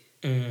beautifully.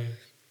 Mm.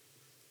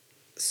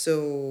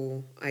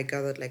 So I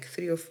gathered like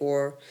 3 or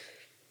 4.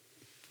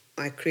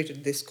 I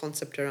created this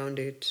concept around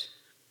it.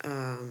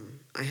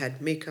 I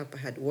had makeup, I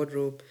had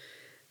wardrobe,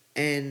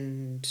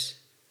 and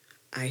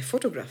I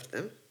photographed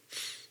them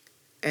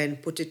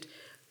and put it.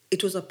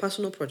 It was a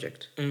personal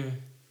project. Mm.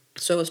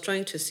 So I was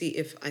trying to see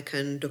if I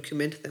can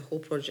document the whole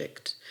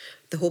project,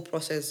 the whole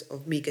process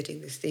of me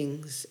getting these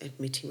things and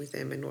meeting with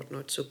them and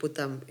whatnot. So put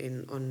them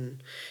in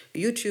on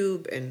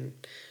YouTube, and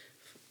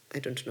I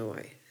don't know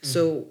why.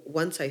 So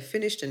once I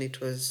finished and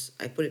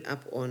I put it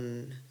up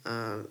on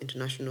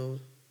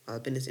International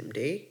Albinism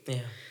Day.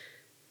 Yeah.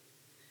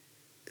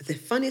 The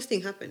funniest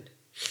thing happened.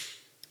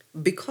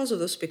 Because of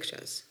those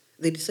pictures,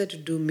 they decided to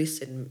do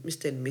Mr.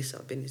 and Miss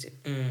Albinism.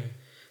 Mm.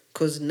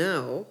 Because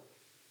now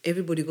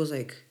everybody goes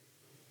like,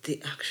 they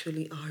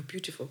actually are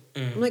beautiful.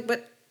 Mm. I'm like,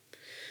 but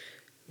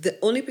the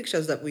only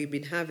pictures that we've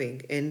been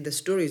having and the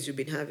stories you've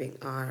been having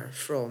are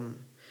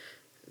from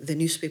the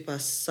newspaper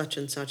such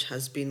and such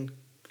has been,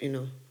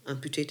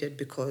 amputated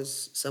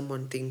because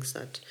someone thinks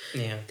that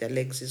Yeah. their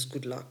legs is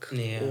good luck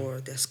Yeah.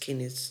 or their skin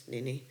is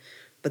nini.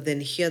 But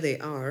then here they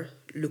are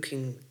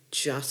looking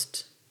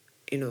just,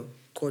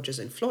 gorgeous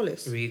and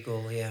flawless.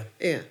 Regal, yeah.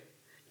 Yeah.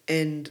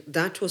 And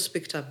that was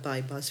picked up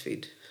by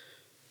BuzzFeed.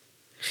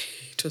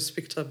 It was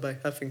picked up by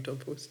Huffington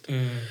Post.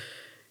 Mm.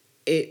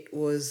 It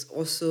was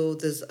also,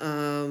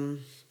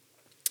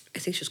 I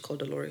think she's called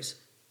Dolores.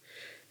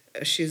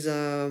 She's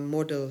a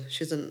model.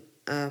 She's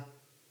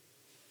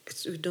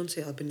we don't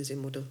say albinism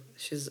model.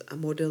 She's a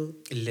model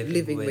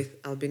living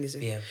with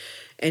albinism. Yeah.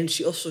 And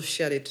she also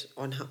shared it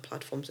on her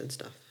platforms and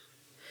stuff.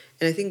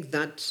 And I think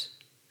that,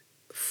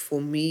 for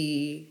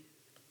me,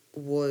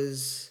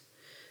 was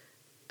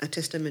a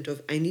testament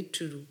of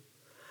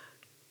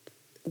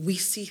we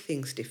see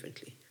things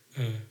differently.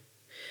 Mm.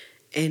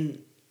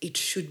 And it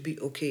should be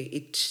okay.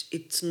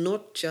 It's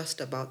not just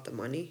about the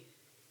money.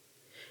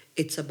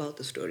 It's about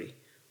the story.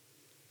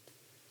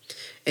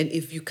 And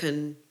if you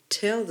can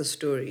tell the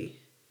story,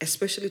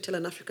 especially tell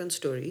an African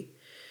story,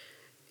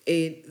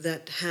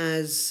 that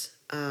has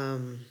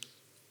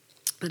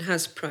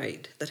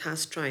pride, that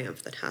has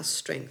triumph, that has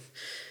strength,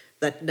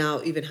 that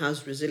now even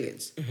has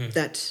resilience,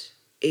 that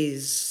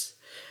is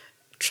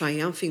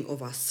triumphing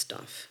over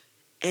stuff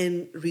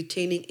and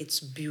retaining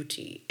its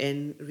beauty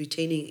and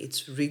retaining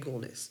its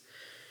regalness.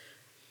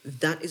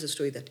 That is a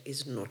story that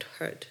is not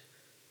heard.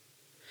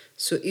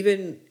 So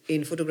even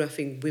in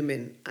photographing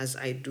women, as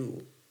I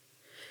do,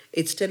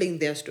 it's telling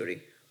their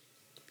story.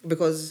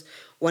 Because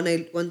when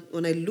I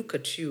look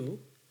at you,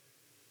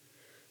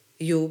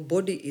 your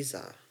body is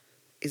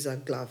a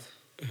glove.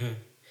 Mm-hmm.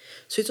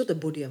 So it's not the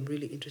body I'm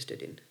really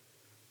interested in.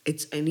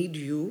 I need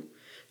you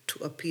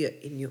to appear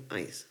in your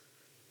eyes.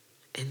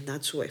 And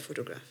that's who I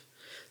photograph.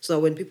 So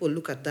when people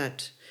look at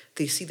that,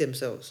 they see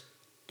themselves.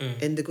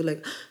 And they go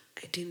like,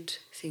 I didn't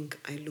think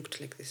I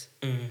looked like this.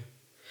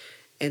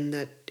 And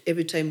that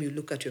every time you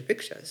look at your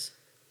pictures,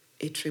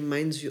 it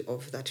reminds you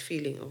of that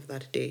feeling of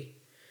that day.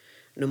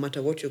 No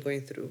matter what you're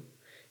going through,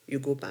 you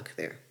go back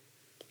there.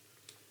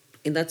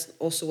 And that's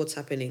also what's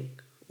happening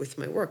with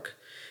my work.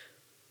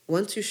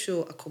 Once you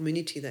show a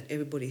community that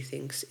everybody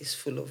thinks is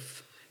full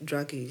of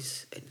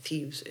druggies and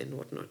thieves and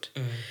whatnot,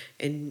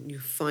 and you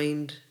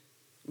find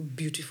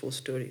beautiful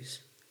stories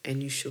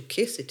and you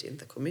showcase it in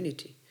the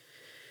community,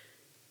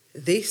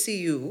 they see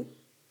you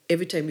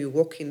every time you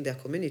walk in their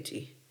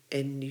community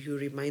and you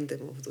remind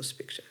them of those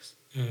pictures.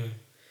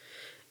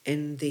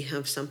 And they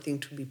have something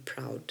to be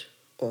proud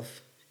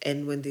of.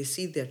 And when they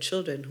see their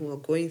children who are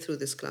going through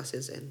these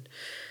classes and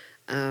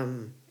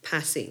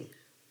passing,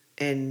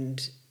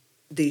 and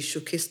they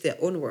showcase their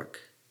own work,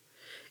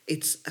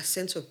 it's a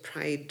sense of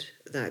pride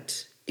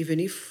that even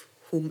if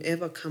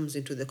whomever comes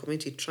into the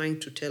community trying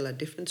to tell a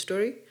different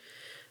story,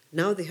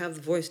 now they have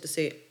the voice to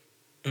say,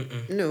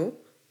 no,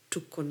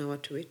 tuko na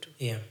watu wetu.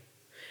 Yeah.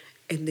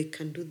 And they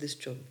can do this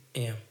job.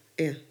 Yeah.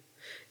 Yeah.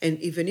 And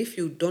even if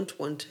you don't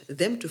want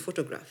them to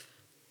photograph,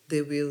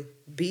 they will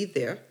be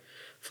there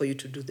for you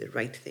to do the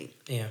right thing.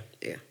 Yeah.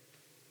 Yeah.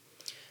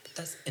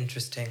 That's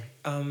interesting.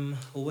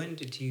 When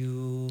did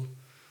you?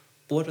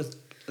 What was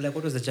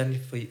the journey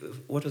for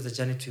you? What was the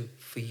journey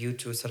for you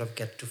to sort of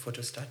get to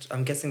Photostart?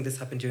 I'm guessing this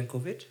happened during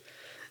COVID.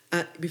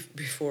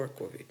 Before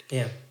COVID.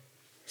 Yeah.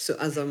 So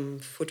as I'm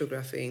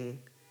photographing,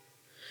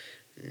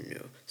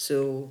 no.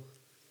 So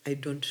I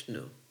don't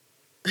know.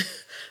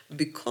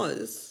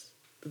 Because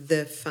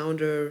the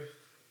founder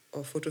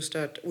of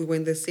Photostart, we were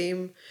in the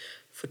same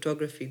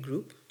photography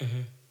group.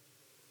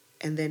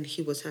 And then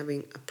he was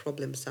having a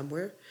problem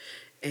somewhere.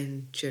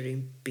 And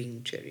Jerry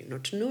being Jerry,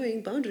 not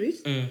knowing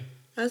boundaries. I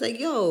was like,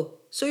 yo,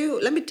 so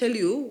let me tell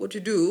you what you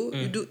do.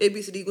 You do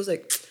ABCD. He goes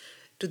like,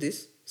 do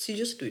this. So you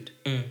just do it.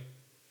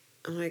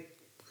 I'm like,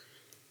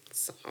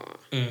 so.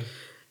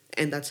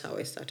 And that's how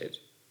I started.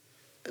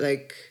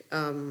 Like,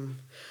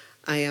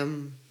 I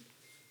am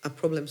a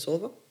problem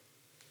solver.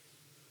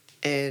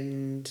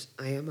 And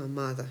I am a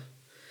mother.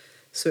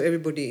 So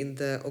everybody in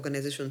the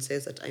organization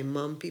says that I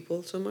mom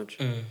people so much.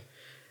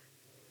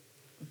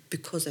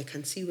 because I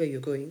can see where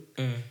you're going,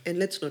 Mm. and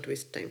let's not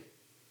waste time.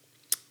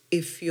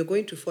 If you're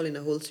going to fall in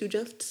a hole, so you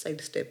just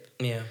sidestep.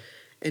 Yeah.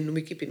 And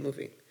we keep it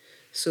moving.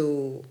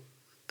 So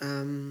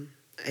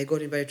I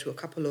got invited to a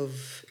couple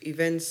of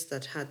events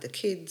that had the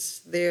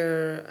kids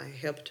there. I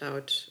helped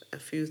out a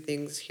few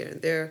things here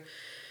and there,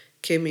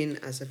 came in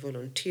as a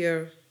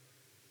volunteer,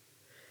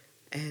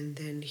 and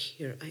then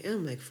here I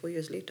am, like 4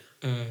 years later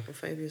or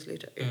 5 years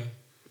later. Yeah.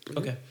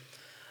 Okay.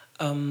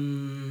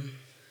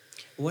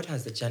 What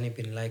has the journey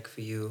been like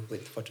for you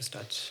with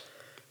Photostart?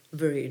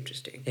 Very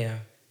interesting. Yeah.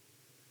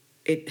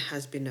 It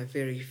has been a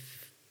very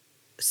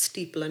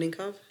steep learning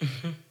curve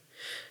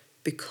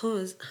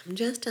because I'm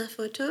just a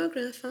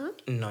photographer.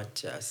 Not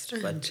just,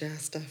 I'm but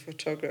just a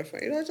photographer.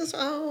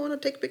 I want to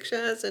take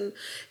pictures and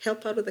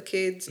help out with the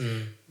kids.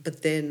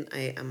 But then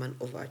I am an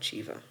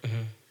overachiever.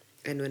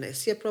 And when I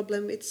see a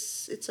problem,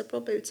 it's a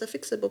problem. It's a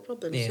fixable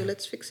problem. Yeah. So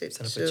let's fix it. it's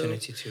an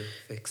opportunity to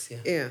fix. Yeah.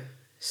 Yeah.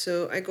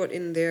 So I got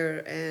in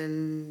there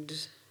and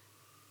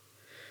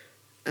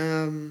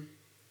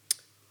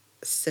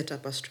set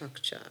up a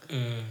structure,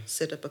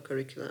 set up a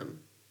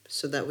curriculum,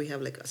 so that we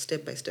have like a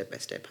step by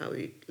step how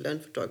we learn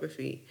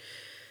photography.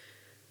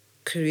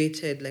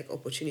 Created like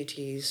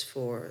opportunities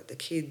for the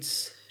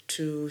kids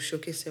to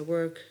showcase their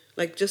work,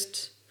 like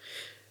just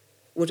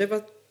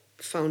whatever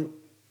found.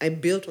 I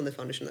built on the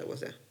foundation that was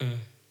there,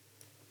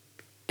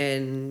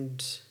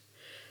 and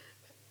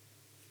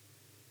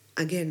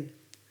again,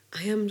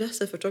 I am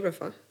just a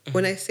photographer.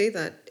 When I say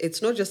that,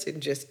 it's not just in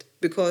jest,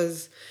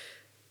 because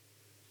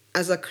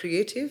as a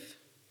creative,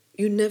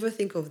 you never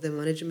think of the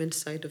management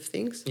side of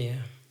things. Yeah.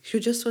 You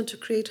just want to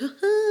create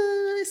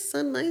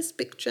a nice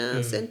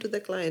picture, send to the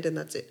client, and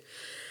that's it.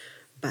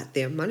 But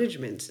there are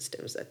management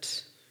systems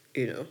that,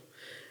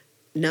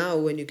 now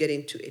when you get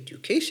into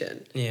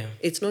education, Yeah.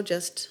 it's not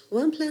just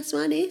 1 +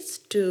 1 is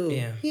 2.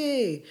 Yeah.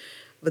 Yay.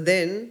 But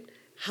then,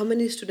 how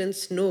many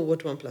students know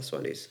what 1 +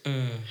 1 is?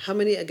 How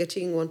many are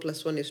getting 1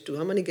 + 1 is 2?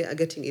 How many are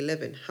getting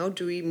 11? How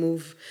do we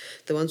move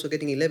the ones who are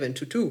getting 11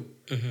 to 2?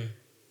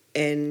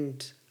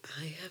 And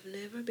I have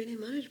never been in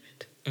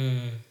management.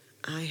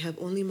 I have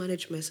only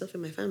managed myself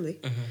and my family.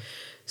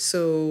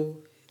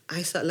 So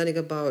I started learning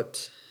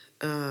about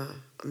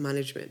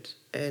management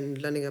and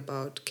learning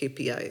about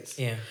KPIs.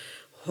 Yeah.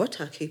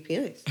 What are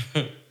KPIs?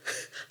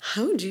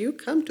 How do you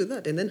come to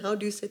that? And then how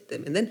do you set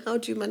them? And then how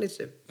do you manage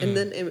them? And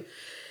then,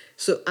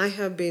 so I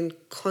have been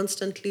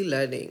constantly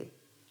learning,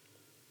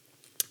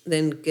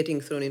 then getting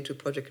thrown into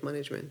project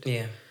management.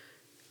 Yeah.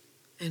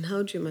 And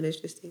how do you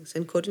manage these things?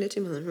 And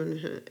coordinating,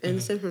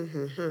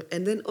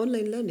 and then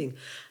online learning.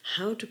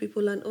 How do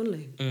people learn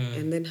online?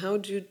 And then how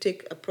do you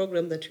take a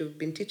program that you've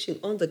been teaching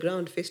on the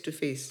ground, face to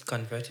face?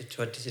 Convert it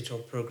to a digital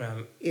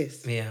program.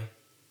 Yes. Yeah.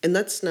 And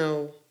that's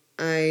now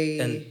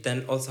And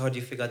then also, how do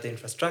you figure out the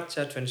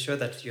infrastructure to ensure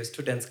that your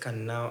students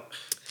can now?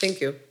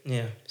 Thank you.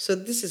 Yeah. So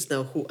this is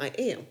now who I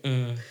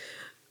am.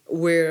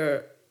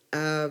 Where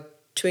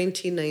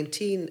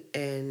 2019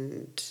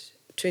 and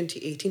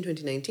 2018,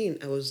 2019,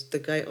 I was the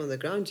guy on the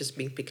ground just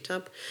being picked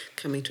up,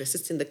 coming to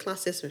assist in the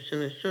classes.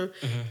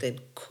 Then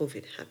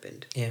COVID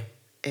happened. Yeah.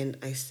 And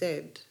I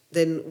said,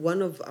 then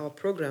one of our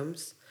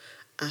programs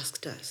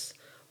asked us,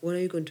 what are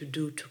you going to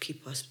do to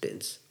keep our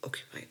students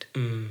occupied?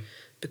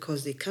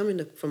 Because they come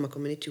in from a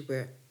community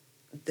where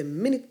the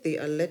minute they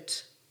are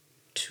let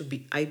to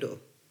be idle,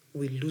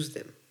 we lose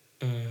them.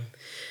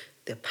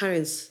 Their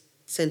parents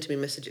sent me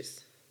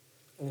messages.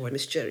 What?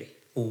 Miss Cherry,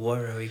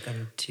 What are we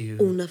going to?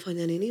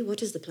 unafanya nini?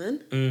 What is the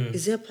plan?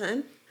 Is there a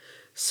plan?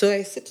 So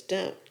I sit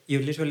down.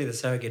 You're literally the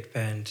surrogate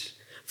parent.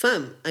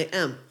 Fam, I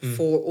am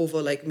for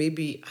over like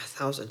maybe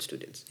 1,000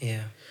 students.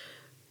 Yeah.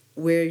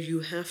 Where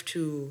you have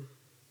to,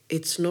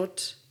 it's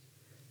not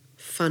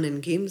fun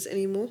and games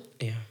anymore.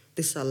 Yeah.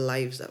 These are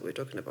lives that we're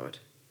talking about.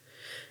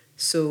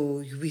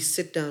 So we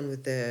sit down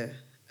with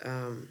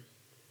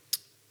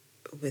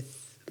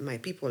with my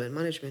people and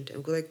management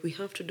and go like, we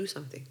have to do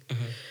something.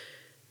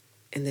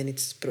 And then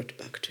it's brought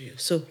back to you.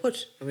 So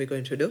what are we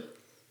going to do?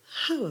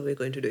 How are we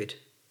going to do it?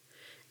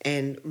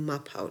 And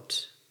map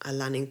out a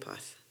learning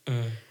path.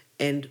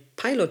 And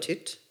pilot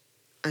it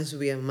as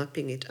we are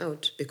mapping it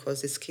out,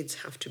 because these kids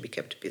have to be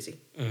kept busy.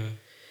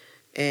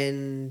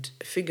 And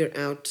figure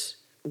out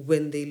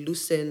when they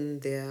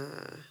loosen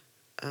their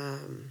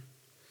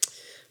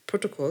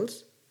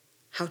protocols,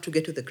 how to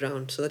get to the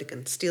ground so that they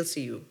can still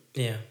see you.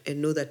 Yeah.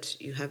 And know that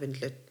you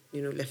haven't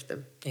left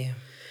them. Yeah.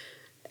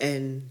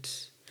 And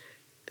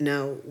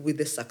now with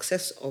the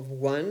success of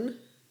one,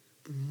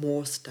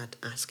 more start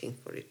asking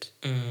for it.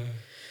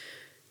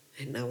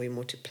 And now we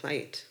multiply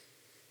it.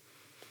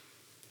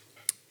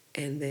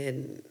 And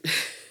then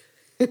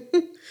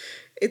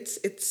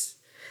it's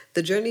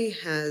the journey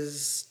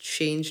has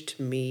changed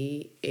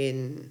me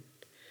in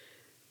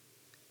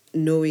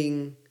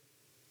knowing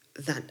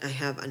that I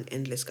have an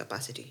endless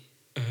capacity.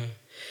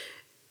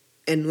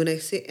 And when I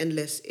say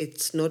endless,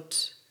 it's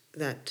not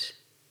that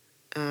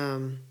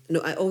no,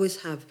 I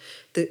always have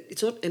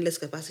it's not endless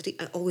capacity,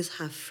 I always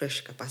have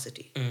fresh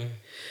capacity.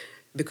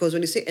 Because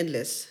when you say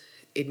endless,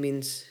 it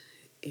means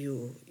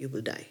you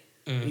will die.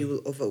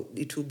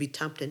 It will be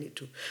tapped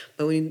into.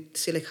 But when you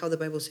see like how the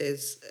Bible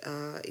says,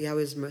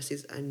 Yahweh's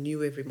mercies are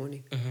new every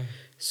morning.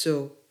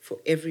 So for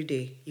every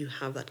day you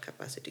have that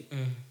capacity,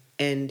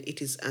 and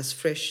it is as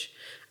fresh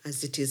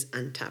as it is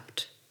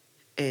untapped,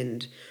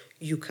 and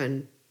you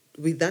can,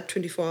 with that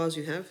 24 hours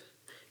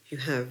you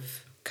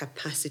have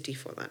capacity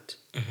for that.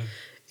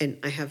 And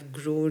I have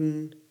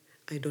grown.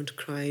 I don't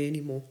cry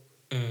anymore.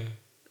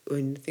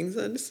 When things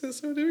are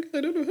necessary,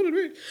 I don't know how to do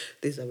it.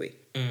 There's a way.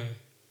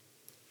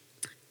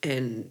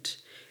 And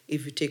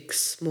if you take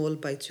small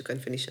bites, you can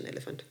finish an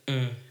elephant.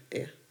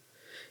 Yeah.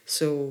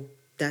 So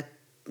that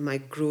my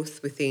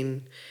growth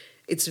within,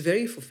 it's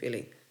very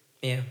fulfilling.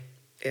 Yeah.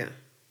 Yeah.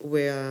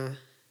 Where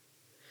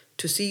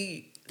to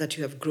see that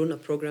you have grown a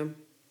program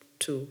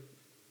to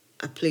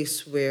a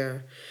place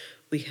where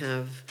we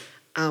have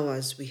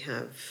hours, we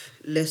have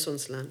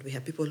lessons learned, we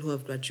have people who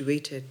have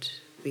graduated,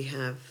 we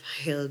have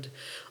held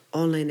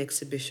online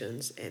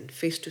exhibitions and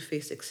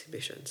face-to-face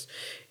exhibitions.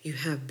 You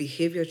have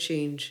behavior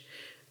change.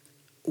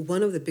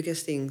 One of the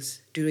biggest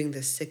things during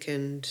the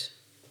second,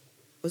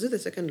 was it the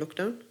second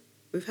lockdown?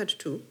 We've had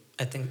two.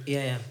 I think,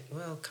 yeah.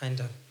 Well, kind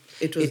of.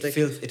 It was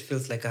it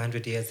feels like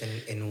 100 years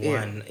in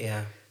one.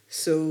 Yeah.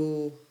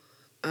 So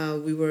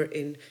we were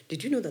in,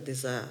 did you know that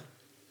there's a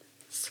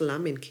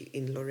slum in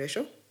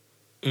Loresho?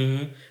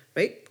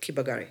 Right?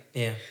 Kibagare.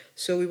 Yeah.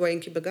 So we were in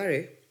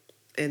Kibagare,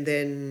 and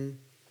then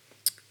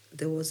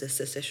there was a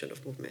cessation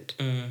of movement.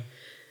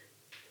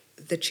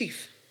 The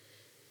chief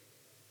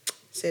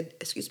said,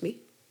 "Excuse me,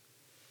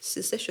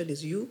 secession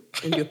is you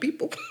and your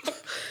people."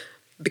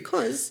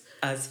 Because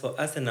as for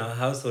us in our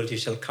household, you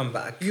shall come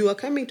back. You are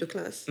coming to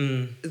class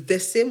the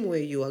same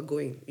way you are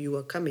going. You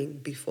are coming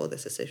before the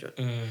secession.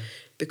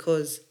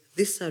 Because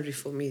these are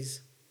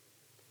reformees.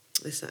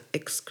 These are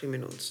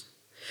ex-criminals.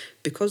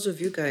 Because of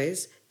you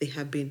guys, they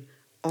have been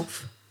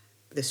off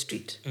the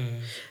street.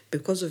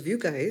 Because of you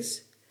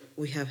guys,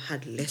 we have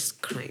had less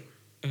crime.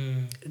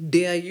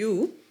 Dare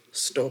you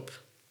stop?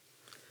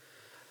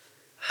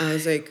 I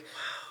was like,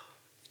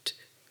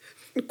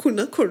 wow.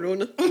 Kuna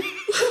corona.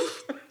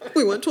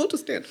 We want all to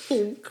stay at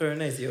home.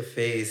 Corona is your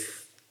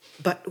face.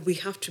 But we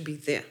have to be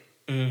there.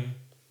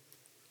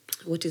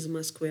 What is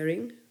mask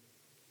wearing?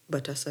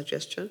 But a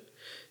suggestion.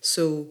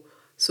 So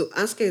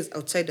us as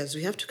outsiders,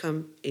 we have to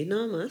come in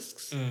our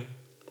masks.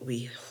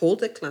 We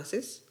hold the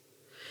classes.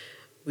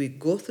 We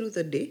go through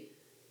the day.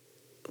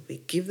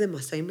 We give them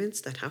assignments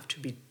that have to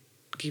be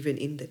given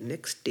in the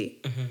next day.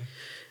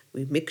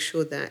 We make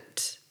sure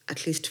that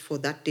at least for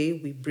that day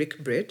we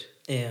break bread.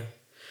 Yeah.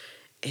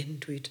 And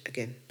do it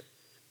again.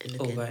 And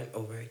again. Over and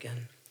over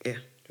again. Yeah.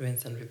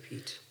 Rinse and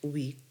repeat.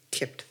 We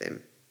kept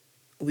them.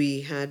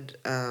 We had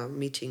a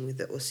meeting with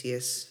the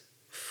OCS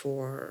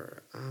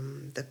for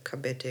the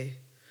Kabete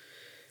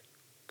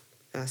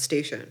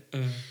station.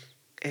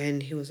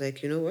 And he was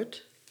like, you know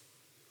what?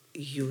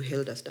 You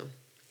held us down.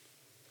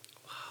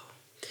 Wow.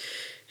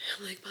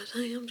 I'm like, but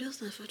I am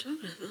just a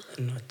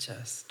photographer. Not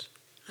just.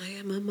 I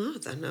am a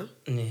mother now.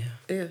 Yeah.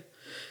 Yeah.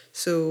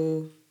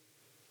 So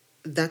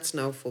that's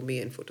now for me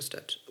and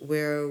Photostat,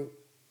 where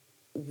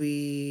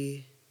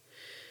we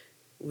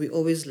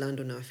always land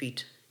on our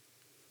feet.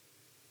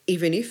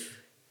 Even if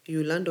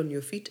you land on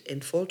your feet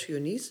and fall to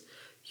your knees,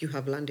 you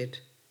have landed.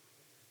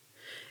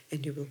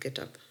 And you will get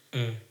up.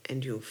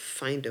 And you'll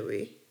find a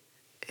way.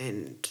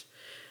 And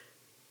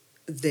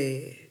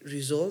the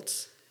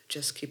results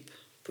just keep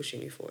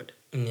pushing you forward.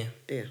 Yeah.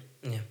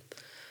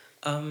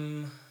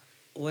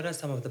 What are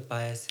some of the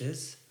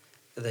biases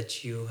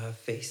that you have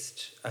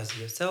faced as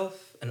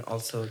yourself, and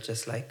also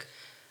just like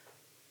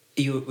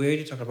we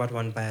already talked about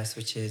one bias,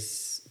 which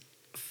is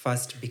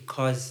first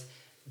because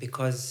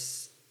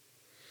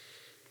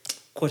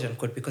quote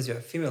unquote, because you're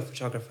a female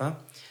photographer,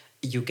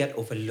 you get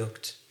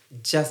overlooked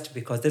just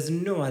because there's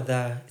no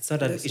other, it's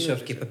not an issue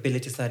of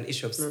capability, it's not an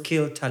issue of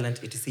skill,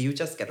 talent, etc. You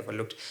just get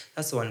overlooked.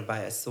 That's one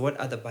bias. So what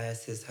other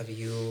biases have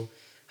you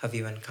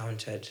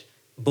encountered,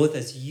 both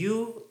as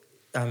you,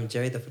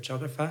 Jerry the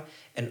photographer,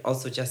 and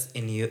also just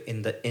in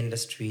the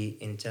industry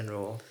in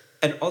general?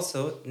 And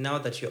also now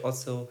that you're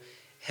also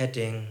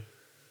heading,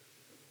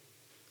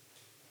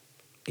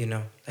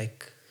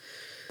 like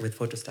with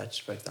Photostat,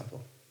 for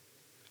example.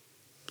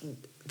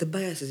 The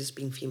bias is just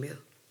being female.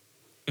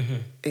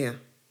 Yeah.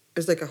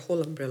 It's like a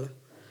whole umbrella.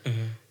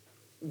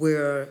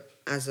 Where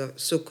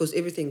because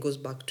everything goes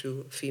back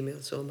to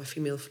female. So I'm a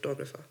female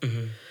photographer.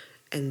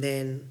 And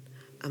then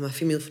I'm a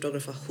female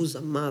photographer who's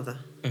a mother.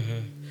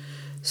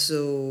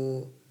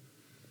 So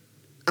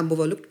I'm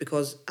overlooked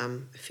because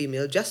I'm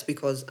female. Just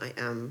because I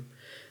am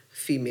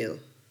female,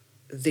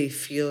 they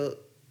feel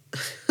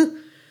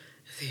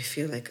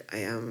like I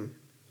am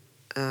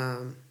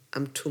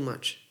I'm too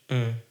much.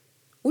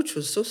 Which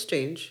was so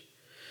strange.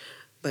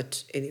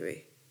 But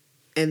anyway.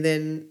 And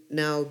then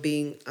now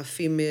being a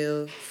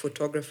female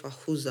photographer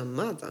who's a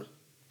mother,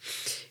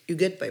 you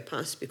get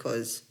bypassed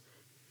because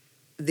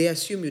they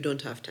assume you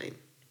don't have time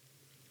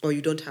or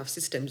you don't have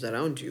systems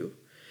around you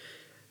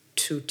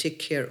to take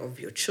care of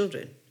your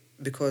children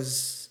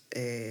because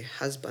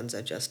husbands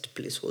are just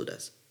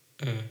placeholders.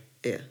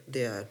 Yeah,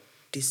 they are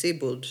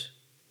disabled.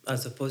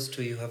 As opposed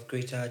to you have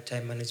greater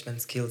time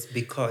management skills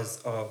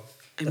because of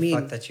I the mean,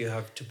 fact that you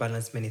have to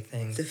balance many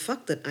things. the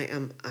fact that I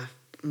am a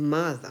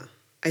mother,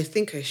 I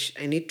think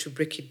I need to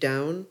break it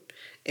down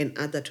and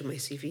add that to my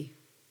CV.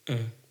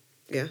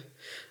 Yeah,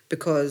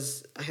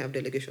 because I have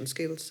delegation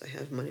skills, I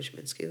have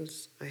management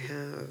skills, I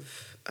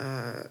have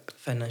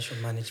Financial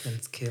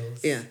management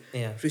skills. yeah,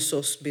 Yeah.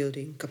 resource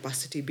building,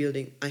 capacity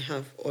building. I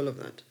have all of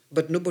that,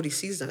 but nobody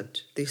sees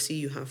that. They see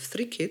you have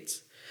 3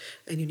 kids,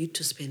 and you need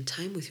to spend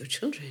time with your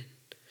children.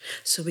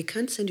 So we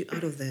can't send you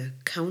out of the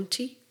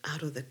county,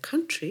 out of the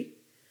country,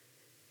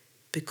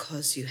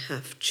 because you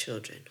have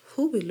children.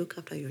 Who will look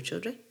after your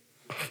children?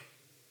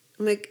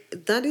 I'm like,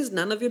 that is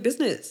none of your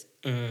business.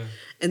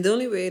 And the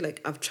only way,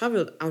 like, I've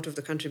traveled out of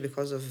the country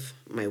because of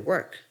my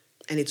work,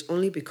 and it's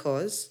only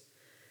because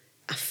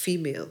a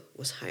female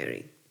was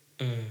hiring.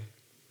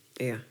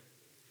 Yeah.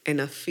 And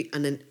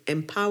an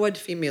empowered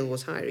female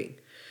was hiring,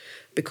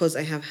 because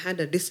I have had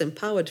a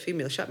disempowered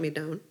female shut me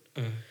down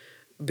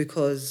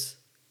because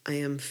I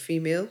am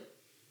female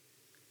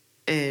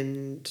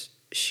and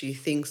she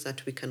thinks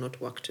that we cannot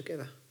work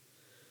together.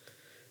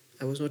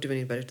 I was not even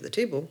invited to the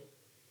table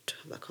to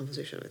have that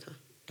conversation with her.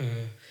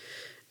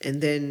 And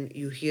then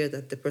you hear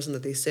that the person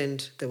that they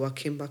sent, the work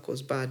came back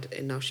was bad,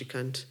 and now she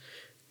can't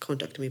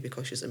contact me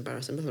because she's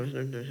embarrassed.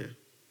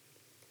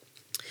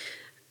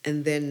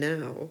 And then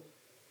now,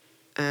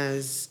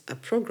 as a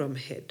program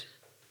head,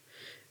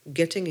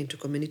 getting into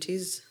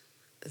communities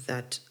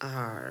that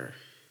are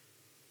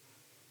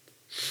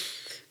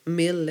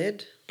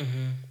male-led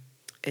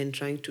and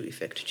trying to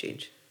effect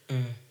change.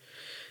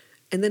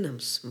 And then I'm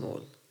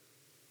small.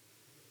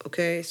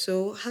 Okay,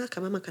 so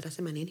haka mama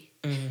katasema nini?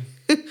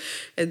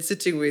 And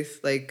sitting with,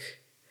 like,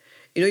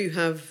 you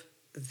have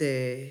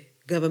the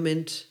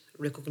government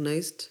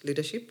recognized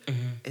leadership,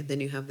 and then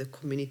you have the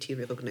community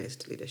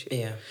recognized leadership.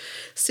 Yeah.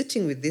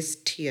 Sitting with this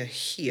tier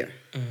here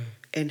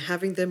and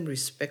having them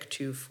respect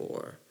you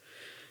for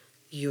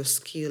your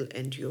skill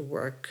and your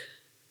work,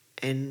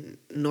 and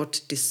not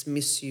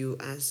dismiss you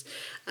as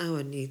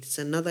our needs.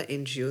 Another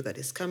NGO that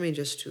is coming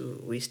just to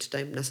waste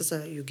time.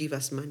 Nasasa, you give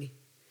us money.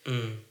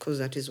 Because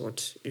that is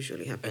what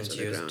usually happens on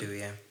the NGOs ground. do,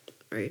 yeah.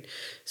 Right?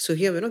 So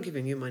here, we're not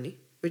giving you money.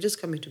 We're just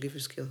coming to give you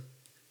skill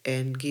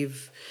and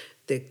give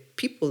the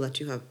people that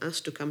you have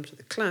asked to come to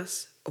the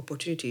class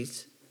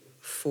opportunities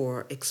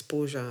for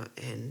exposure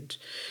and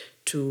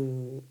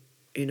to,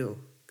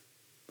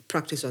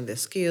 practice on their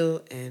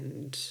skill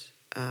and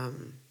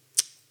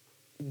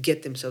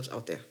get themselves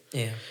out there.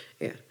 Yeah.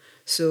 Yeah.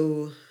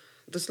 So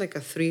that's like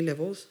 3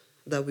 levels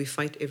that we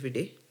fight every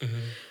day.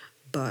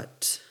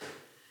 But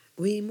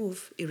we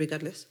move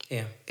irregardless.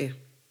 Yeah. Yeah.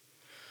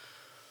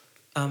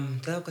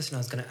 The other question I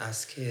was going to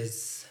ask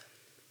is,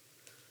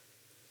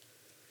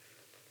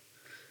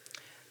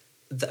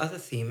 the other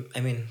theme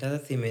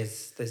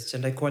is there's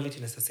gender equality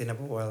in a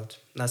sustainable world.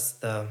 That's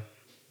the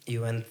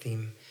UN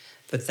theme.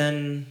 But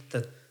then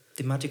the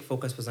thematic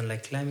focus was on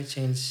like climate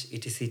change,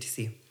 etc,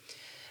 etc.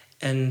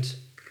 And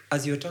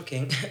as you were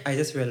talking, I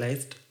just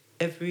realized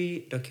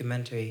every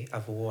documentary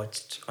I've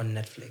watched on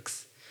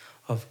Netflix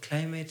of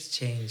climate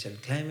change and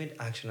climate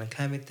action and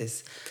climate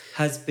this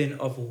has been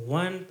of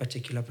one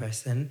particular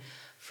person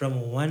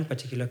from one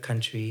particular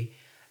country,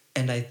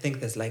 and I think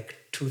there's like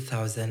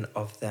 2,000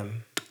 of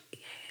them.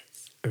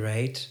 Yes.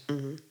 Right?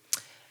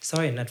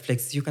 Sorry,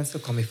 Netflix, you can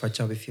still call me for a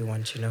job if you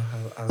want,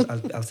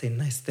 I'll say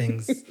nice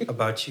things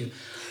about you.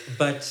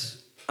 But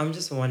I'm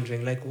just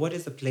wondering, like, what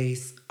is the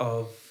place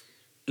of,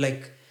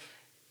 like,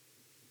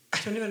 I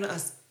don't even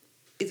ask,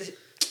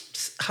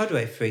 how do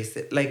I phrase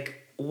it? Like,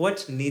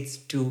 what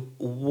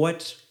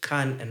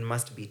can and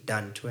must be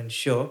done to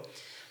ensure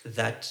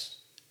that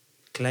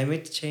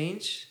climate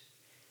change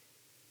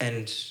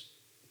and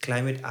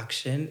climate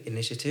action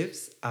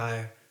initiatives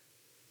are,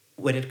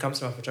 when it comes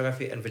from a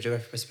photography and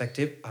videography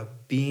perspective, are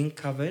being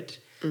covered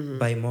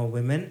by more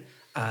women,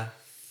 are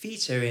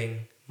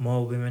featuring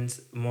more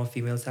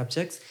female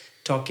subjects,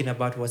 talking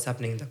about what's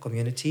happening in the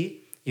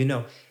community,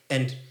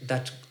 and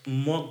that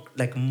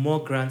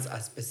more grants are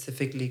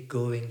specifically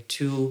going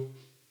to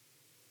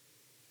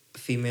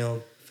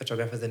female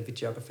photographers and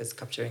videographers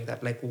capturing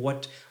that. Like,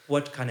 what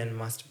can and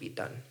must be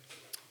done?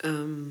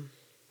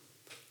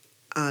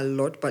 A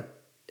lot,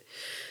 but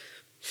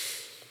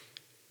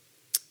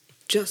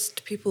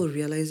just people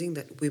realizing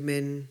that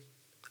women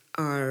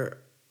are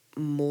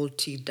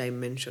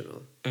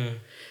multi-dimensional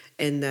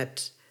and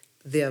that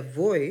their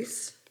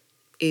voice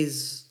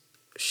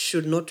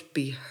should not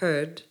be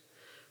heard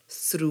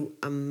through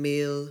a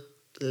male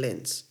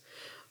lens.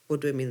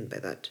 What do I mean by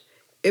that?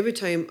 Every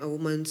time a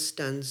woman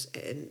stands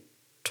and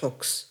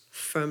talks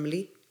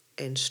firmly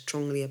and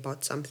strongly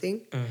about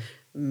something,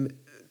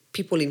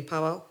 people in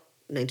power,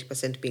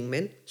 90% being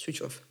men,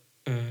 switch off.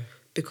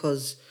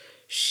 Because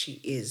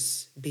she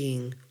is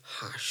being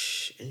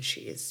harsh and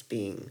she is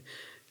being,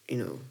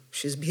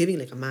 she's behaving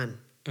like a man,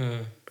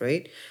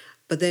 right?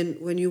 But then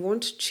when you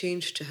want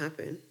change to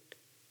happen,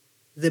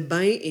 the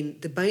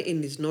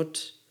buy-in is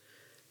not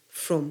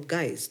from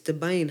guys. The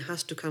buy-in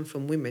has to come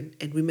from women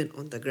and women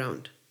on the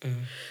ground.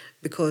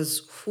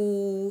 Because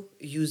who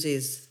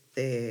uses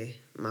the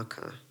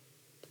marker,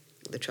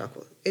 the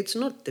charcoal? It's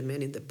not the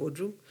men in the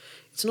boardroom.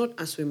 It's not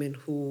us women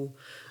who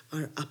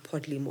are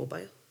upwardly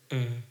mobile.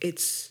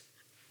 It's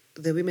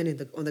the women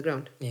on the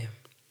ground. Yeah.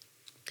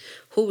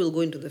 Who will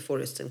go into the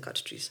forests and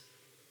cut trees?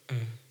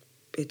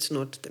 It's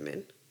not the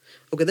men.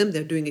 Okay, them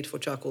they're doing it for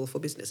charcoal, for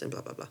business and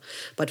blah, blah, blah.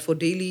 But for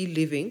daily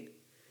living,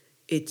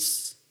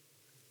 it's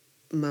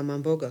mama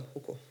mboga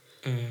huko.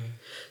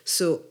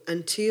 So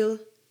until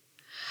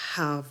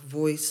her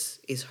voice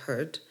is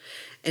heard,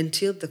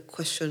 until the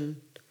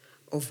question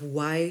of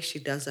why she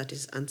does that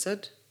is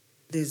answered,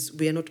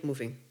 we are not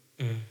moving.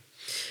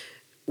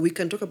 We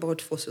can talk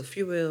about fossil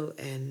fuel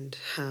and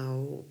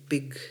how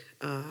big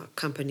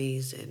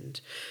companies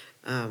and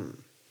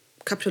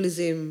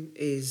capitalism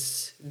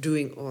is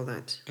doing all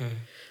that.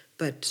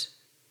 But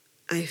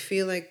I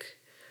feel like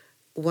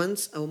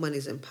once a woman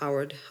is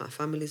empowered, her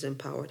family is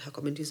empowered, her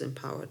community is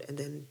empowered, and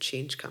then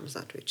change comes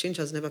that way. Change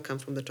has never come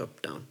from the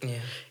top down. Yeah.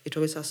 It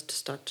always has to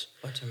start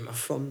Bottom up.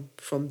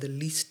 from the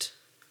least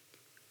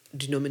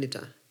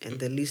denominator, and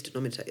the least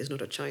denominator is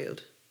not a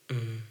child.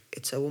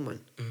 It's a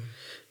woman.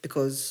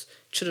 Because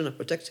children are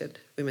protected,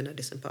 women are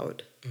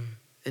disempowered.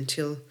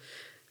 Until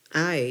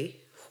I,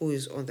 who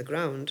is on the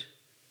ground,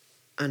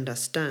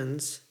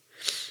 understands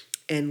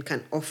and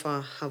can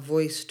offer her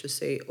voice to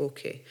say,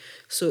 okay,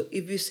 so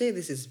if you say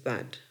this is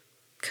bad,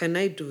 can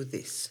I do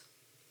this?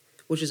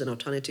 Which is an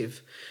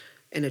alternative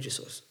energy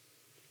source.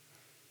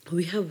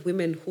 We have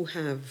women who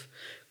have,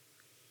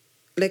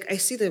 like I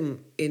see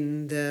them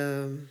in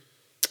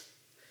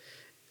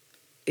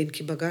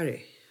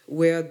Kibagare,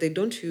 where they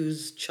don't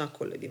use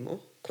charcoal anymore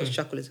because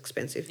charcoal is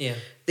expensive. Yeah.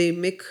 They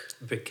make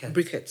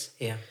Briquettes.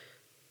 Yeah.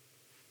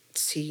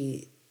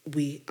 See,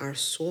 we are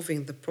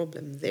solving the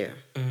problem there.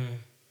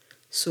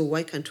 So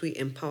why can't we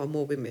empower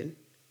more women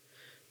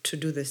to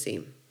do the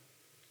same?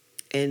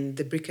 And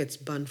the briquettes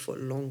burn for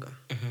longer.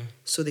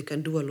 So they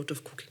can do a lot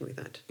of cooking with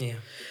that. Yeah.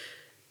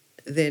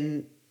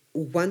 Then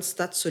once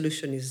that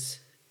solution is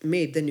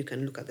made, then you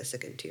can look at the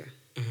second tier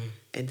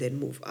and then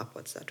move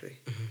upwards that way.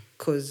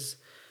 Because,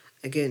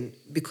 again,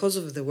 because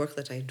of the work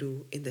that I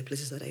do in the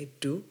places that I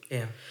do,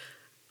 Yeah.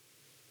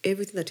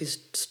 everything that is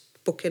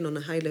spoken on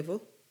a high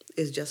level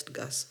is just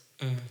gas.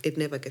 It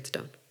never gets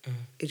down.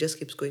 It just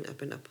keeps going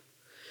up and up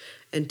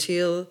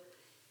until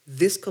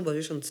this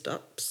conversation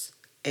stops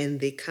and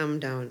they come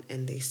down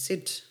and they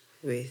sit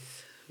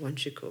with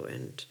Wanchiko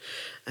and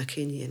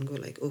Akenyi and go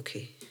like,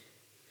 okay,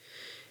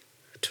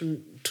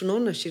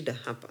 tunaona shida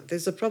hapa.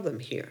 There's a problem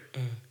here.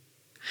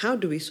 How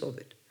do we solve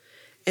it?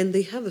 And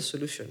they have a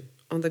solution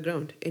on the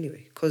ground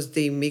anyway, because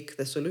they make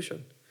the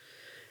solution.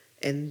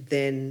 And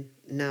then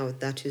now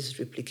that is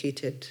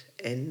replicated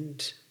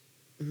and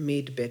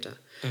made better.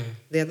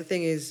 The other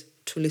thing is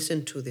to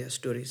listen to their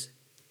stories.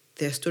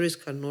 Their stories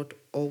cannot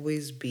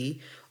always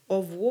be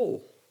of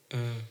woe.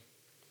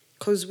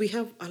 Because we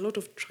have a lot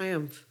of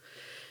triumph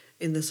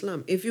in the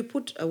slum. If you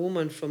put a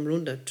woman from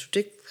Runda to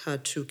take her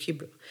to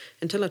Kibra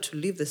and tell her to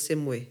live the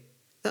same way,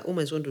 that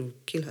woman is going to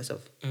kill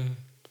herself.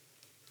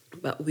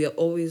 But we are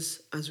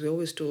always, as we're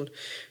always told,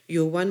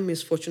 you're one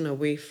misfortune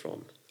away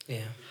from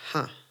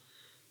her.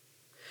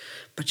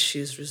 But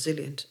she's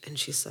resilient and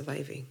she's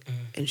surviving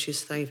and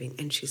she's thriving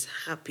and she's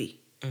happy.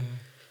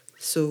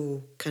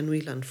 So can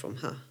we learn from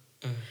her?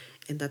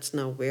 And that's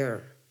now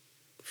where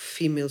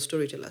female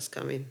storytellers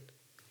come in,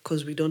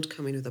 because we don't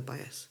come in with a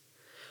bias.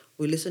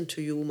 We listen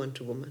to you woman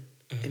to woman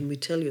and we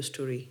tell your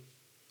story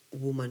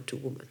woman to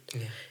woman.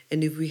 Yeah.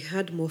 And if we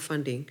had more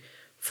funding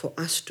for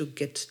us to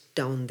get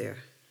down there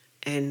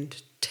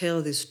and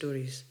tell these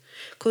stories,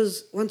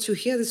 because once you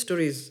hear the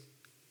stories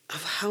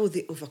of how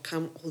they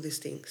overcome all these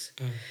things,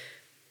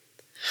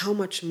 how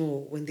much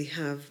more when they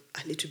have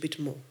a little bit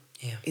more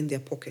in their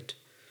pocket?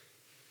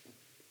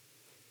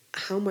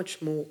 How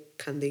much more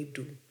can they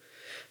do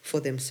for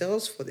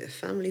themselves, for their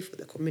family, for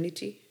the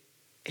community?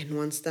 And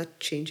once that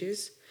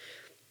changes,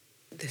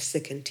 the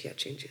second tier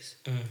changes.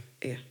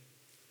 Yeah.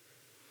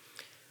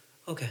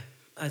 Okay.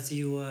 As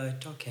you were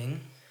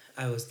talking,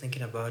 I was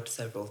thinking about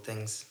several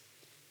things.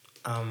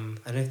 I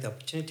don't know if the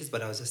opportunities,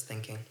 but I was just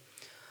thinking.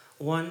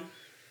 One,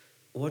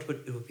 it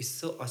would be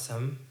so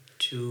awesome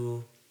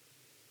to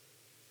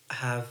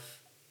have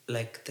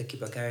like the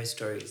Kibagare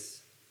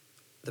stories,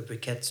 the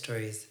briquette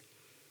stories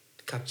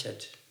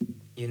captured,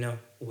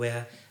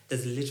 where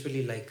there's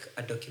literally like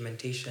a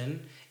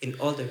documentation in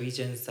all the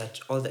regions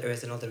all the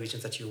areas and all the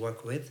regions that you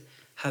work with,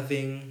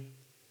 having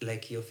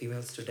like your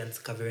female students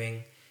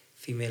covering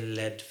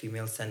female-led,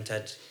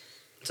 female-centered,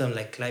 some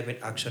like climate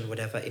action,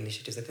 whatever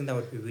initiatives. I think that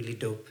would be really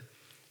dope.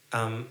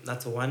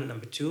 That's one.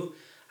 Number two,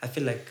 I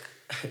feel like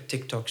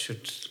TikTok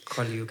should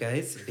call you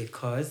guys,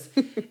 because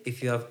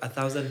if you have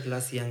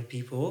 1,000+ young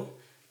people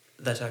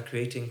that are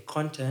creating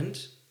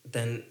content,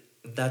 then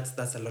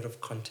that's a lot of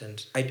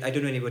content. I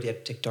don't know anybody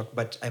at TikTok,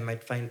 but I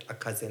might find a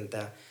cousin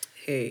there.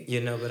 Hey.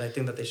 But I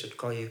think that they should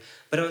call you.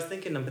 But I was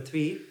thinking number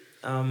three,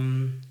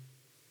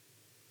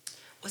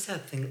 what's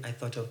that thing I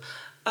thought of?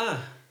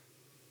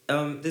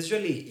 There's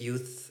really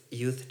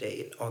Youth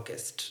Day in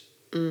August.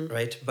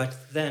 right?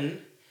 But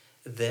then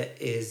there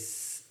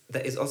is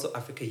also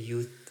Africa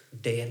Youth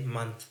Day and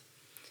Month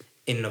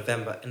in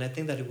November, and I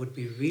think that it would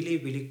be really,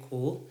 really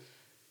cool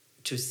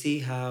to see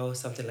how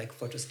something like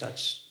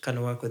Photostart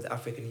can work with the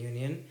African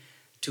Union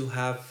to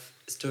have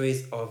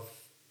stories of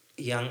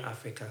young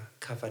Africa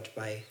covered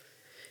by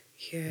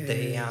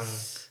the young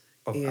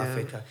of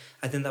Africa.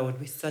 I think that would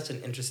be such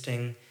an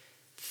interesting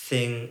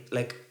thing,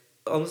 like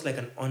almost like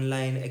an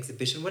online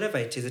exhibition, whatever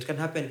it is. It can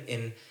happen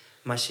in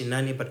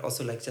Mashinani, but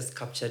also like just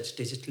captured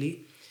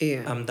digitally.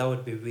 That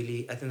would be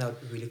really, I think that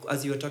would be really cool.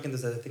 As you were talking,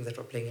 those are the things that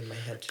were playing in my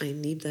head. I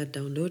need that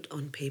download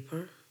on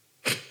paper.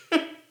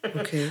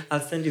 Okay. I'll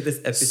send you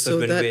this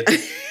episode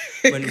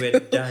when we're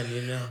done,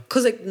 you know.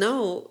 Because like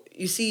now,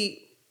 you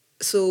see,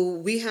 so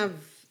we have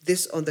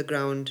this on the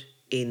ground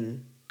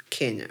in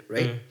Kenya,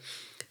 right?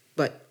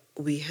 But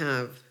we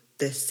have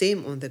the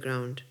same on the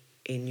ground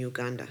in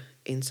Uganda,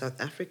 in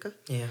South Africa.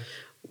 Yeah.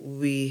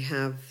 We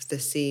have the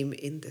same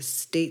in the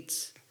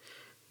States.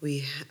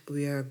 We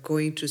are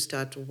going to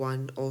start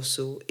one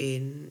also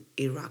in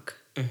Iraq.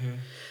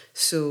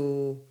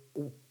 So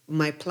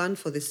my plan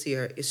for this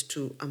year is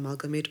to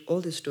amalgamate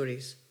all the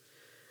stories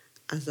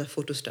as a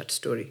Photostart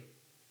story.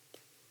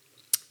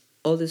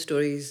 All the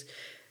stories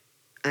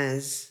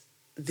as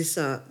these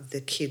are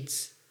the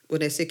kids.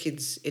 When I say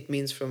kids, it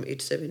means from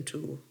age 7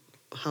 to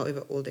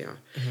however old they are.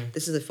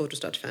 This is a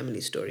Photostart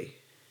family story.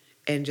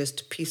 And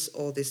just piece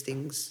all these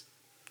things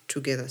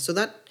together. So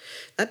that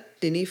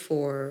dinner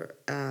for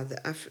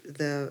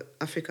the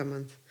Africa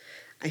month,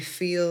 I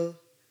feel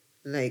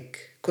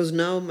like, because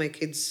now my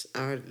kids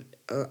are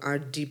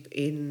deep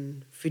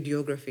in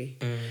videography,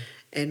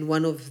 and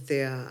one of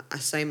their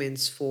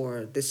assignments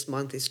for this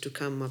month is to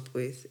come up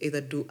with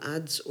either do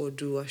ads or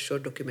do a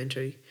short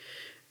documentary,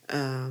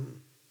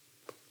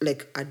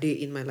 like a day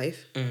in my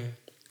life.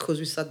 Because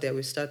we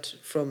start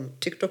from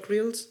TikTok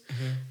reels,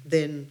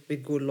 then we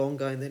go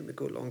longer and then we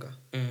go longer.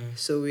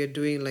 So we are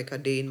doing like a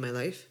day in my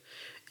life,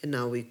 and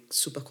now we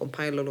super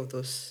compile all of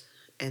those.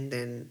 And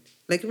then,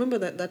 like, remember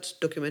that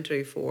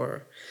documentary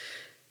for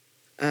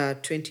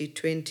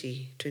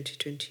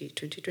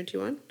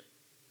 2021?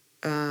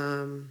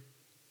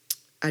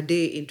 A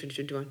day in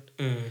 2021.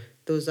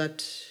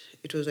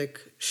 It was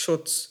like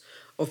shots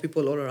of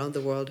people all around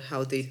the world,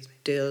 how they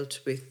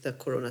dealt with the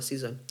Corona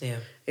season.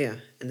 Yeah.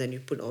 And then you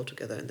put all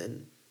together and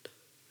then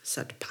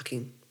start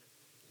putting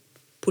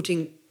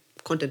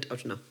content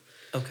out now.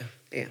 Okay.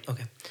 Yeah.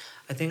 Okay.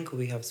 I think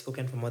we have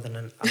spoken for more than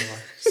an hour.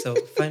 So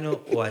final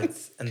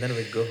words, and then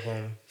we go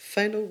home.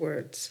 Final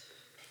words.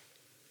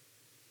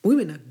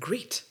 Women are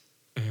great.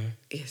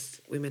 Yes,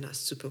 women are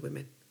super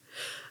women.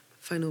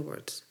 Final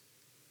words.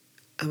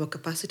 Our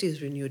capacity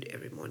is renewed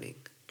every morning.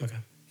 Okay.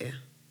 Yeah.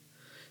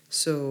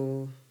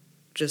 So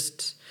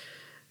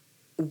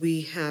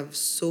we have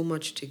so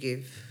much to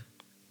give.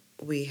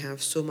 We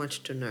have so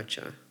much to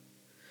nurture.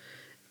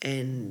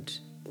 And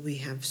we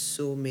have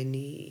so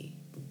many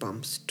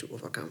bumps to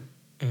overcome.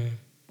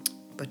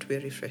 But we're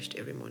refreshed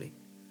every morning.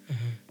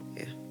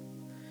 Yeah.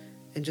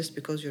 And just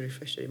because you're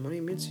refreshed every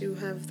morning means you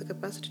have the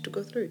capacity to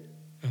go through it.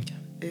 Okay.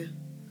 Yeah.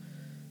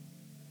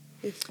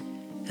 Yes.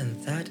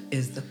 And that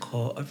is the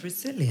core of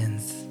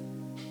resilience,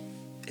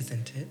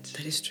 isn't it?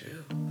 That is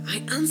true.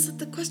 I answered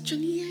the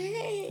question,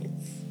 yes.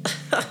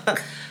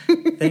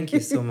 Thank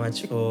you so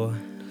much for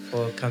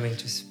coming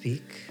to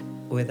speak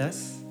with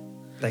us.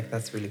 Like,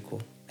 that's really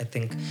cool. I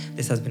think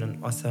this has been an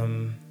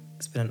awesome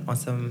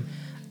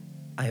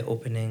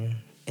eye-opening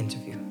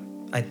interview.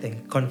 I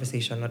think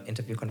conversation, not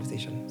interview,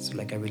 conversation. So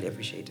like, I really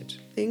appreciate it.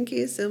 Thank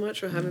you so much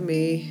for having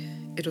me.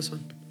 It was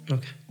fun.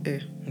 Okay. Yeah.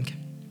 Okay.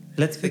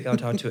 Let's figure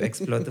out how to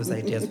explore those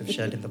ideas we've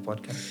shared in the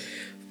podcast.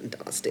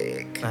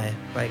 Fantastic. Bye,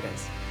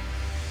 guys.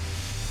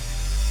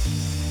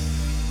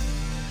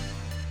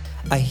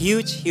 A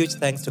huge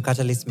thanks to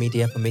Catalyst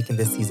Media for making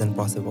this season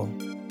possible.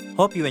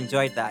 Hope you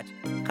enjoyed that.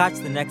 Catch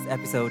the next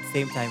episode,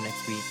 same time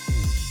next week.